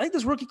 I think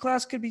this rookie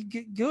class could be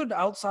good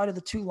outside of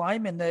the two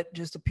linemen that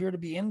just appear to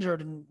be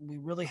injured, and we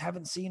really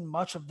haven't seen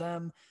much of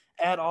them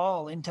at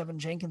all in Tevin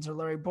Jenkins or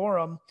Larry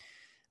Borom.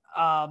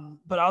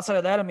 But outside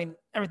of that, I mean,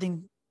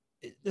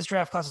 this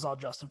draft class is all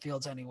Justin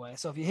Fields anyway.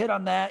 So if you hit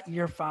on that,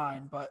 you're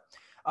fine. But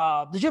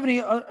did you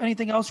have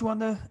anything else you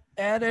wanted to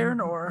add, Aaron?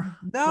 Or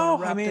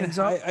no? I mean,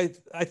 I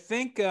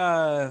think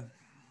I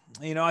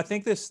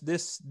think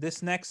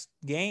this next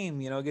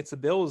game, against the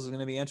Bills is going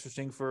to be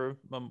interesting for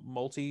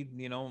multiple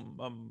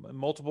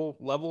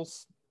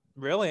levels.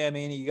 Really, I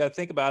mean, you got to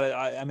think about it.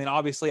 I mean,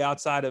 obviously,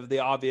 outside of the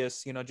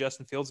obvious,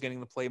 Justin Fields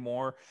getting to play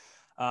more.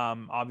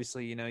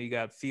 Obviously, you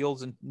got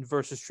Fields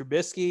versus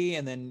Trubisky,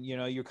 and then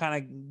you're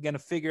kind of going to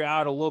figure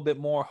out a little bit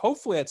more.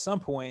 Hopefully, at some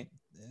point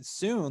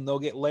soon, they'll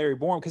get Larry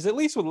Borom, because at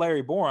least with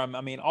Larry Borom,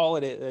 I mean, all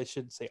it is, I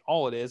shouldn't say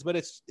all it is, but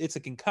it's a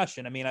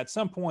concussion. I mean, at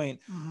some point,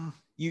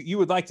 you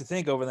would like to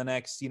think over the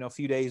next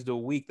few days to a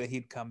week that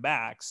he'd come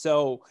back.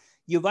 So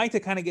you'd like to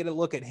kind of get a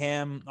look at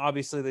him.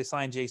 Obviously, they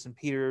signed Jason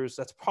Peters.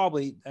 That's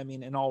probably, I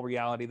mean, in all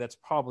reality, that's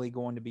probably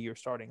going to be your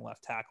starting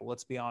left tackle.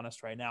 Let's be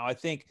honest right now. I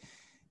think,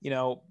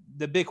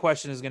 the big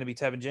question is going to be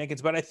Tevin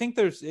Jenkins, but I think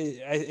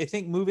I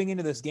think moving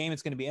into this game,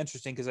 it's going to be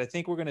interesting, because I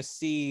think we're going to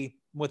see,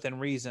 within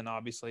reason,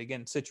 obviously,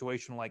 again,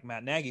 situational like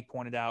Matt Nagy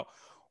pointed out,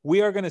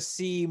 we are going to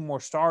see more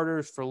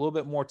starters for a little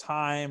bit more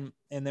time.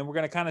 And then we're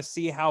going to kind of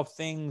see how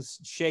things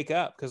shake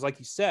up. Because like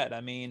you said,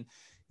 I mean,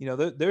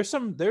 there's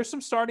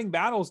some starting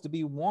battles to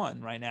be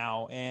won right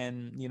now.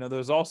 And,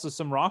 there's also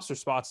some roster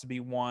spots to be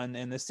won.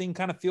 And this thing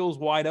kind of feels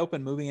wide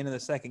open moving into the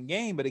second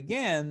game. But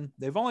again,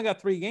 they've only got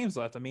 3 games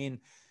left. I mean,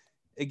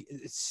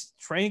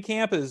 training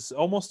camp is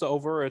almost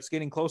over. It's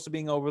getting close to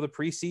being over. The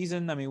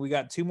preseason, I mean, we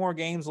got 2 more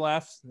games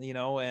left,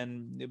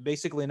 and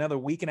basically another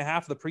week and a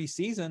half of the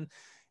preseason.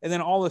 And then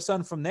all of a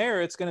sudden from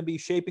there, it's going to be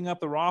shaping up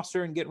the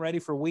roster and getting ready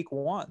for week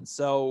 1.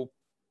 So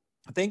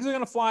things are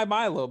going to fly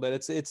by a little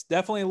bit. It's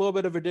definitely a little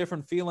bit of a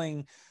different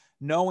feeling,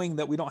 knowing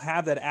that we don't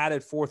have that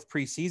added 4th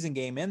preseason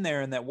game in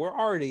there, and that we're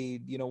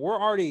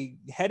already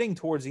heading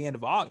towards the end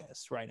of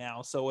August right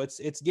now. So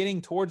it's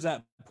getting towards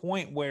that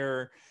point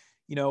where,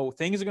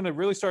 things are going to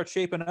really start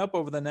shaping up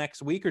over the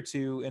next week or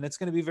 2. And it's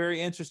going to be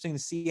very interesting to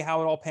see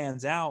how it all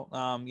pans out.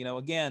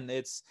 Again,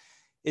 it's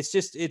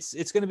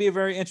going to be a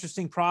very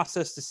interesting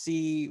process to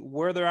see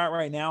where they're at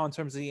right now in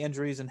terms of the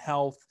injuries and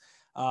health,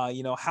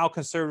 how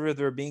conservative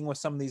they're being with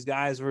some of these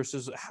guys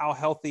versus how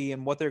healthy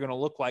and what they're going to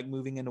look like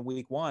moving into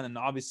week 1. And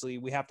obviously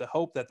we have to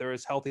hope that they're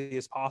as healthy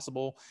as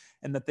possible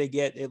and that they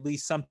get at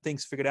least some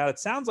things figured out. It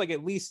sounds like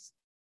at least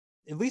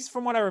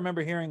from what I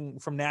remember hearing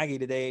from Nagy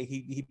today,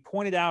 he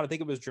pointed out, I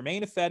think it was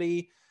Germain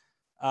Ifedi,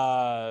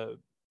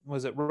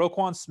 was it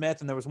Roquan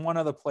Smith? And there was one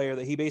other player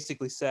that he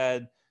basically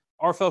said,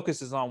 our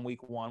focus is on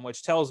week 1,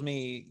 which tells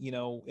me,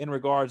 in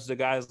regards to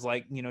guys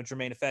like,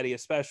 Germain Ifedi,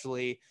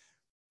 especially,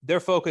 their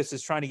focus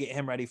is trying to get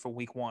him ready for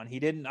week 1.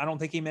 I don't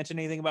think he mentioned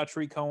anything about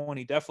Tarik Cohen.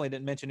 He definitely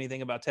didn't mention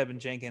anything about Tevin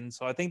Jenkins.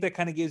 So I think that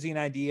kind of gives you an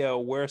idea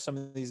of where some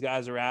of these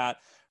guys are at.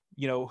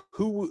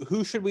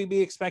 Who should we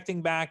be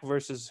expecting back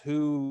versus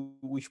who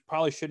we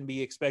probably shouldn't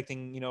be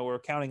expecting, or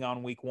counting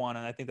on week 1.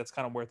 And I think that's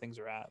kind of where things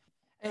are at.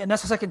 And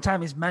that's the second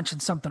time he's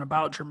mentioned something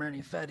about Germain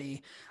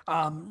Ifedi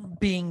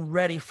being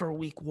ready for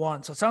week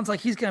 1. So it sounds like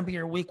he's going to be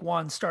your week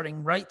 1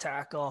 starting right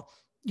tackle.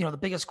 The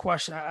biggest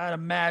question, I'd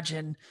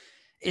imagine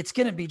it's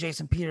going to be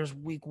Jason Peters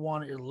week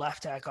 1 at your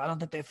left tackle. I don't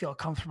think they feel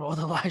comfortable with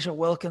Elijah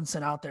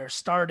Wilkinson out there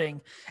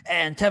starting,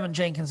 and Tevin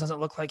Jenkins doesn't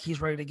look like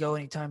he's ready to go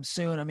anytime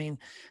soon. I mean,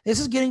 this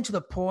is getting to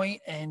the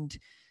point, and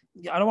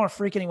I don't want to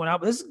freak anyone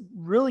out, but this is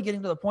really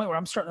getting to the point where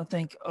I'm starting to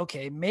think,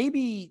 okay,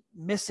 maybe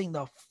missing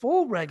the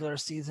full regular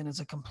season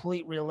is a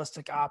complete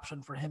realistic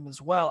option for him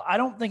as well. I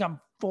don't think I'm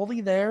fully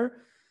there,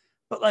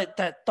 but like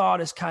that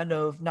thought is kind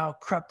of now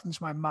crept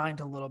into my mind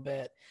a little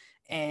bit.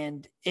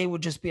 And it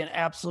would just be an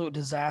absolute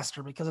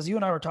disaster because as you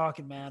and I were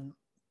talking, man,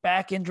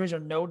 back injuries are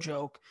no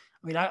joke.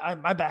 I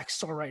mean, my back's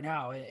sore right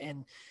now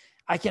and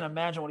I can't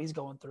imagine what he's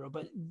going through,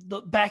 but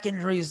the back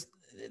injuries,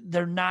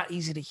 they're not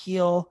easy to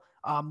heal.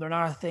 They're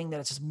not a thing that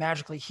it's just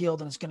magically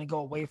healed and it's going to go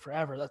away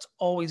forever. That's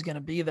always going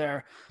to be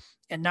there.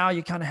 And now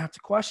you kind of have to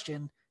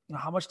question,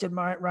 how much did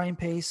Ryan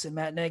Pace and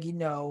Matt Nagy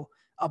know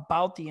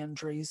about the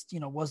injuries?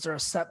 Was there a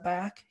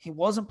setback? He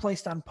wasn't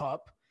placed on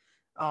PUP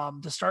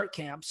to start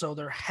camp. So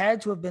there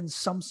had to have been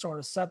some sort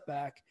of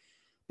setback.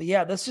 But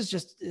yeah, this is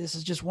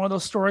just one of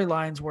those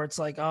storylines where it's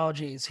like, oh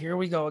geez, here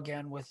we go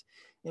again with,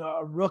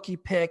 a rookie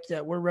pick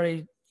that we're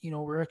ready,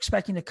 we're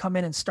expecting to come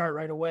in and start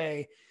right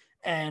away.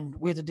 And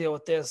we have to deal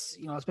with this.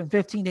 It's been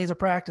 15 days of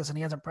practice and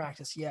he hasn't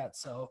practiced yet.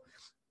 So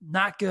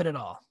not good at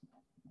all.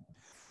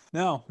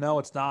 No,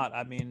 it's not.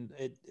 I mean,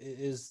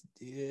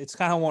 it's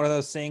kind of one of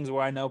those things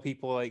where I know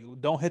people like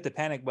don't hit the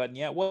panic button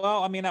yet.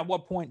 Well, I mean, at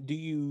what point do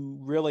you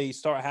really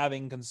start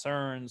having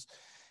concerns?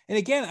 And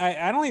again,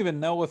 I don't even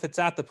know if it's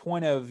at the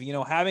point of,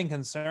 having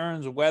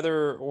concerns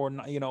whether or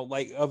not,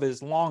 like of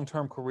his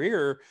long-term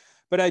career.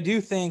 But I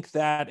do think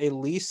that at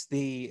least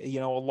a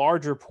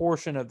larger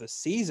portion of the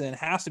season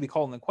has to be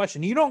called into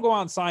question. You don't go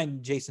out and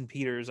sign Jason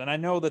Peters. And I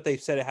know that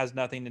they've said it has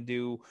nothing to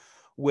do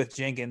with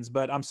Jenkins,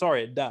 but I'm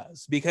sorry, it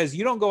does, because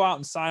you don't go out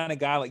and sign a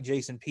guy like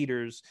Jason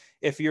Peters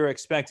if you're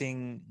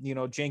expecting,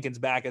 Jenkins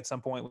back at some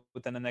point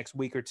within the next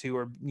week or two,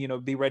 or,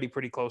 be ready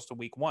pretty close to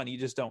week 1. You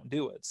just don't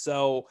do it.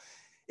 So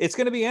it's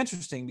going to be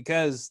interesting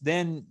because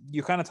then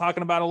you're kind of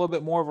talking about a little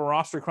bit more of a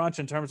roster crunch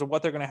in terms of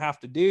what they're going to have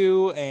to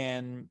do.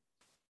 And,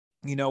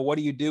 what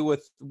do you do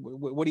with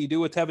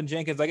Tevin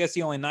Jenkins? I guess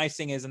the only nice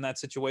thing is in that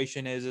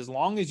situation is as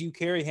long as you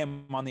carry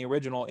him on the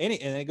original, and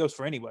it goes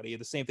for anybody,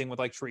 the same thing with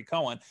like Tarik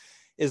Cohen,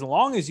 as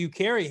long as you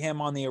carry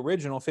him on the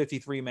original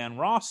 53-man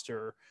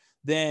roster,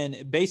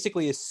 then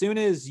basically as soon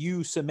as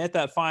you submit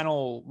that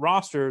final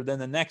roster, then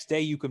the next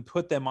day you can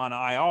put them on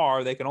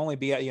IR. They can only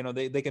be,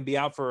 they can be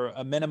out for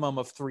a minimum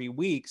of 3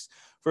 weeks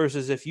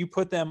versus if you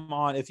put them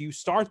on, if you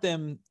start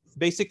them,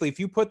 basically if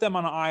you put them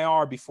on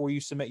IR before you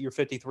submit your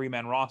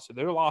 53-man roster,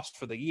 they're lost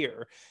for the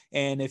year.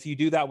 And if you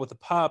do that with the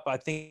PUP, I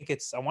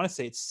want to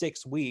say it's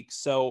 6 weeks.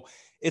 So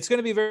it's going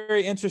to be very,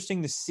 very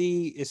interesting to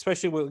see,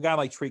 especially with a guy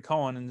like Tarik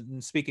Cohen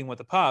and speaking with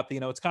the PUP,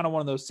 it's kind of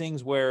one of those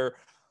things where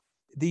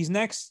these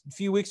next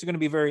few weeks are going to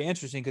be very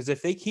interesting because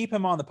if they keep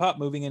him on the PUP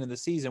moving into the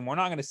season, we're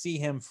not going to see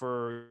him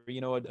for,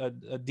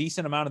 a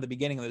decent amount of the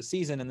beginning of the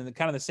season. And then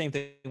kind of the same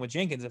thing with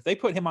Jenkins. If they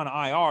put him on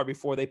IR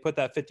before they put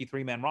that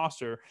 53-man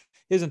roster,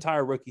 his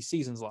entire rookie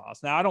season's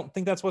lost. Now, I don't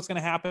think that's what's going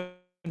to happen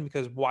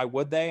because why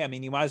would they? I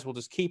mean, you might as well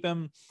just keep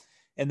him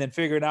and then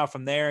figure it out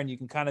from there. And you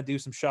can kind of do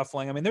some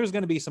shuffling. I mean, there's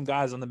going to be some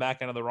guys on the back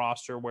end of the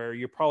roster where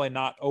you're probably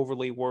not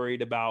overly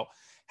worried about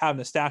having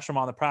to stash them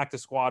on the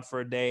practice squad for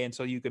a day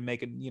until you can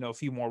make a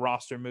few more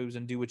roster moves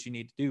and do what you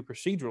need to do,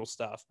 procedural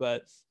stuff.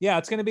 But yeah,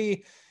 it's going to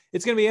be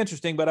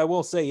interesting. But I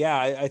will say, yeah,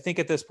 I think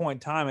at this point in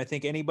time, I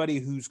think anybody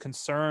who's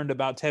concerned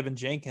about Tevin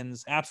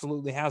Jenkins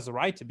absolutely has the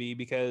right to be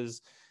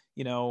because,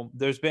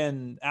 there's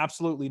been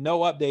absolutely no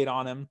update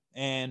on him.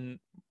 And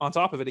on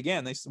top of it,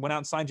 again, they went out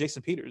and signed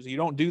Jason Peters. You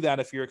don't do that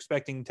if you're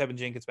expecting Tevin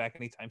Jenkins back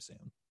anytime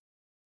soon.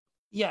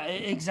 Yeah,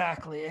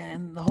 exactly.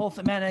 And the whole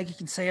thing, Matt Nagy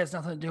can say has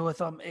nothing to do with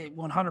them. It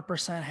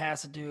 100%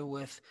 has to do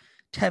with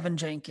Tevin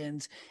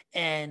Jenkins.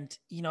 And,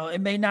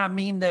 it may not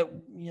mean that,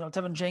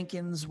 Tevin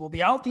Jenkins will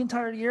be out the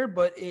entire year,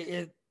 but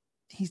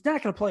he's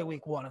not going to play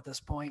week 1 at this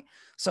point.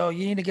 So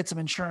you need to get some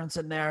insurance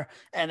in there.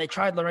 And they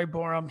tried Larry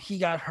Borum. He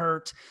got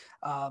hurt.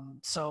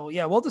 So,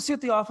 yeah, we'll have to see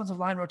what the offensive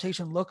line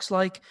rotation looks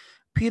like.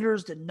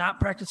 Peters did not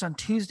practice on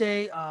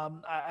Tuesday.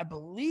 I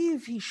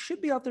believe he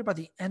should be out there by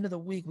the end of the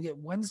week. We get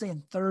Wednesday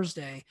and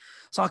Thursday.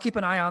 So I'll keep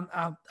an eye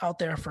out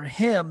there for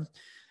him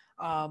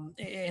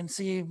and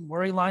see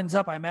where he lines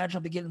up. I imagine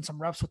I'll be getting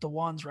some reps with the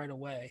ones right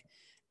away.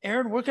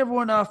 Aaron, where can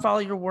everyone follow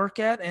your work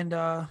at and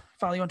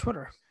follow you on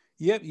Twitter?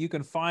 Yep, you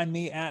can find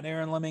me at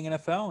Aaron Lemming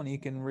NFL, and you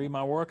can read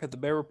my work at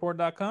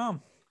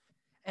thebearreport.com.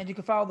 And you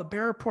can follow the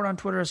Bear Report on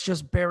Twitter. It's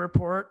just Bear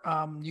Report.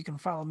 You can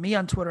follow me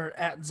on Twitter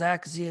at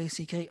Zach,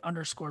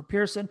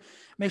 ZACK_Pearson.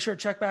 Make sure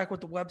to check back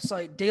with the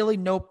website, daily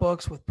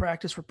notebooks with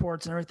practice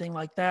reports and everything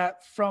like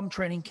that from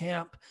training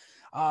camp.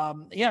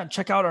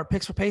 Check out our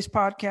Picks for Pace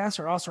podcast,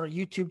 or also our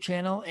YouTube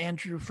channel.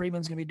 Andrew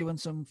Freeman's going to be doing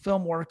some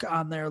film work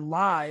on there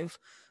live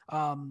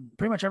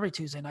pretty much every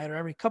Tuesday night or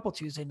every couple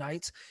Tuesday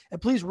nights.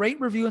 And please rate,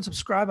 review, and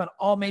subscribe on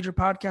all major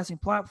podcasting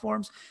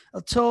platforms.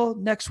 Until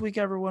next week,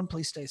 everyone,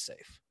 please stay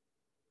safe.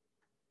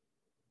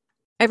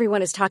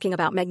 Everyone is talking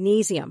about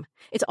magnesium.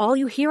 It's all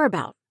you hear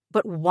about.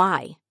 But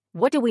why?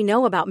 What do we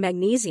know about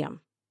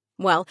magnesium?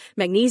 Well,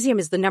 magnesium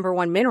is the number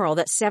one mineral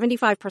that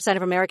 75%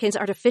 of Americans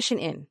are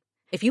deficient in.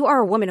 If you are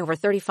a woman over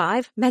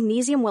 35,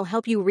 magnesium will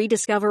help you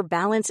rediscover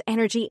balance,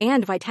 energy,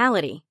 and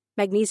vitality.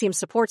 Magnesium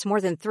supports more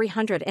than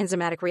 300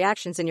 enzymatic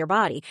reactions in your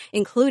body,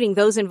 including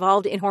those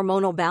involved in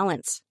hormonal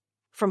balance.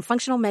 From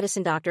functional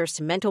medicine doctors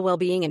to mental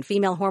well-being and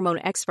female hormone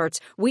experts,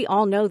 we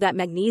all know that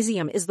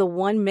magnesium is the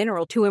one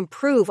mineral to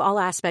improve all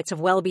aspects of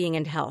well-being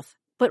and health.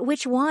 But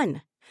which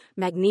one?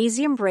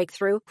 Magnesium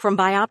Breakthrough from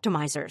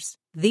Bioptimizers,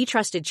 the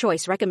trusted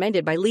choice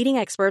recommended by leading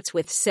experts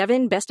with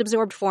 7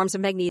 best-absorbed forms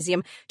of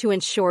magnesium to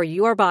ensure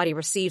your body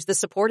receives the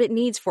support it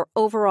needs for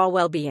overall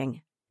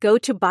well-being. Go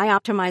to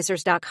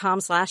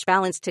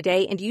bioptimizers.com/balance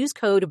today and use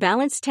code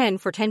BALANCE10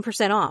 for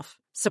 10% off.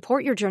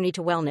 Support your journey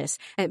to wellness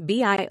at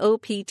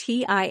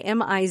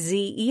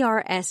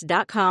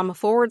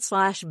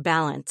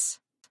bioptimizers.com/balance.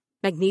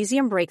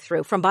 Magnesium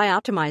Breakthrough from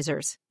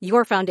Bioptimizers,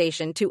 your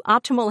foundation to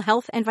optimal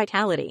health and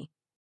vitality.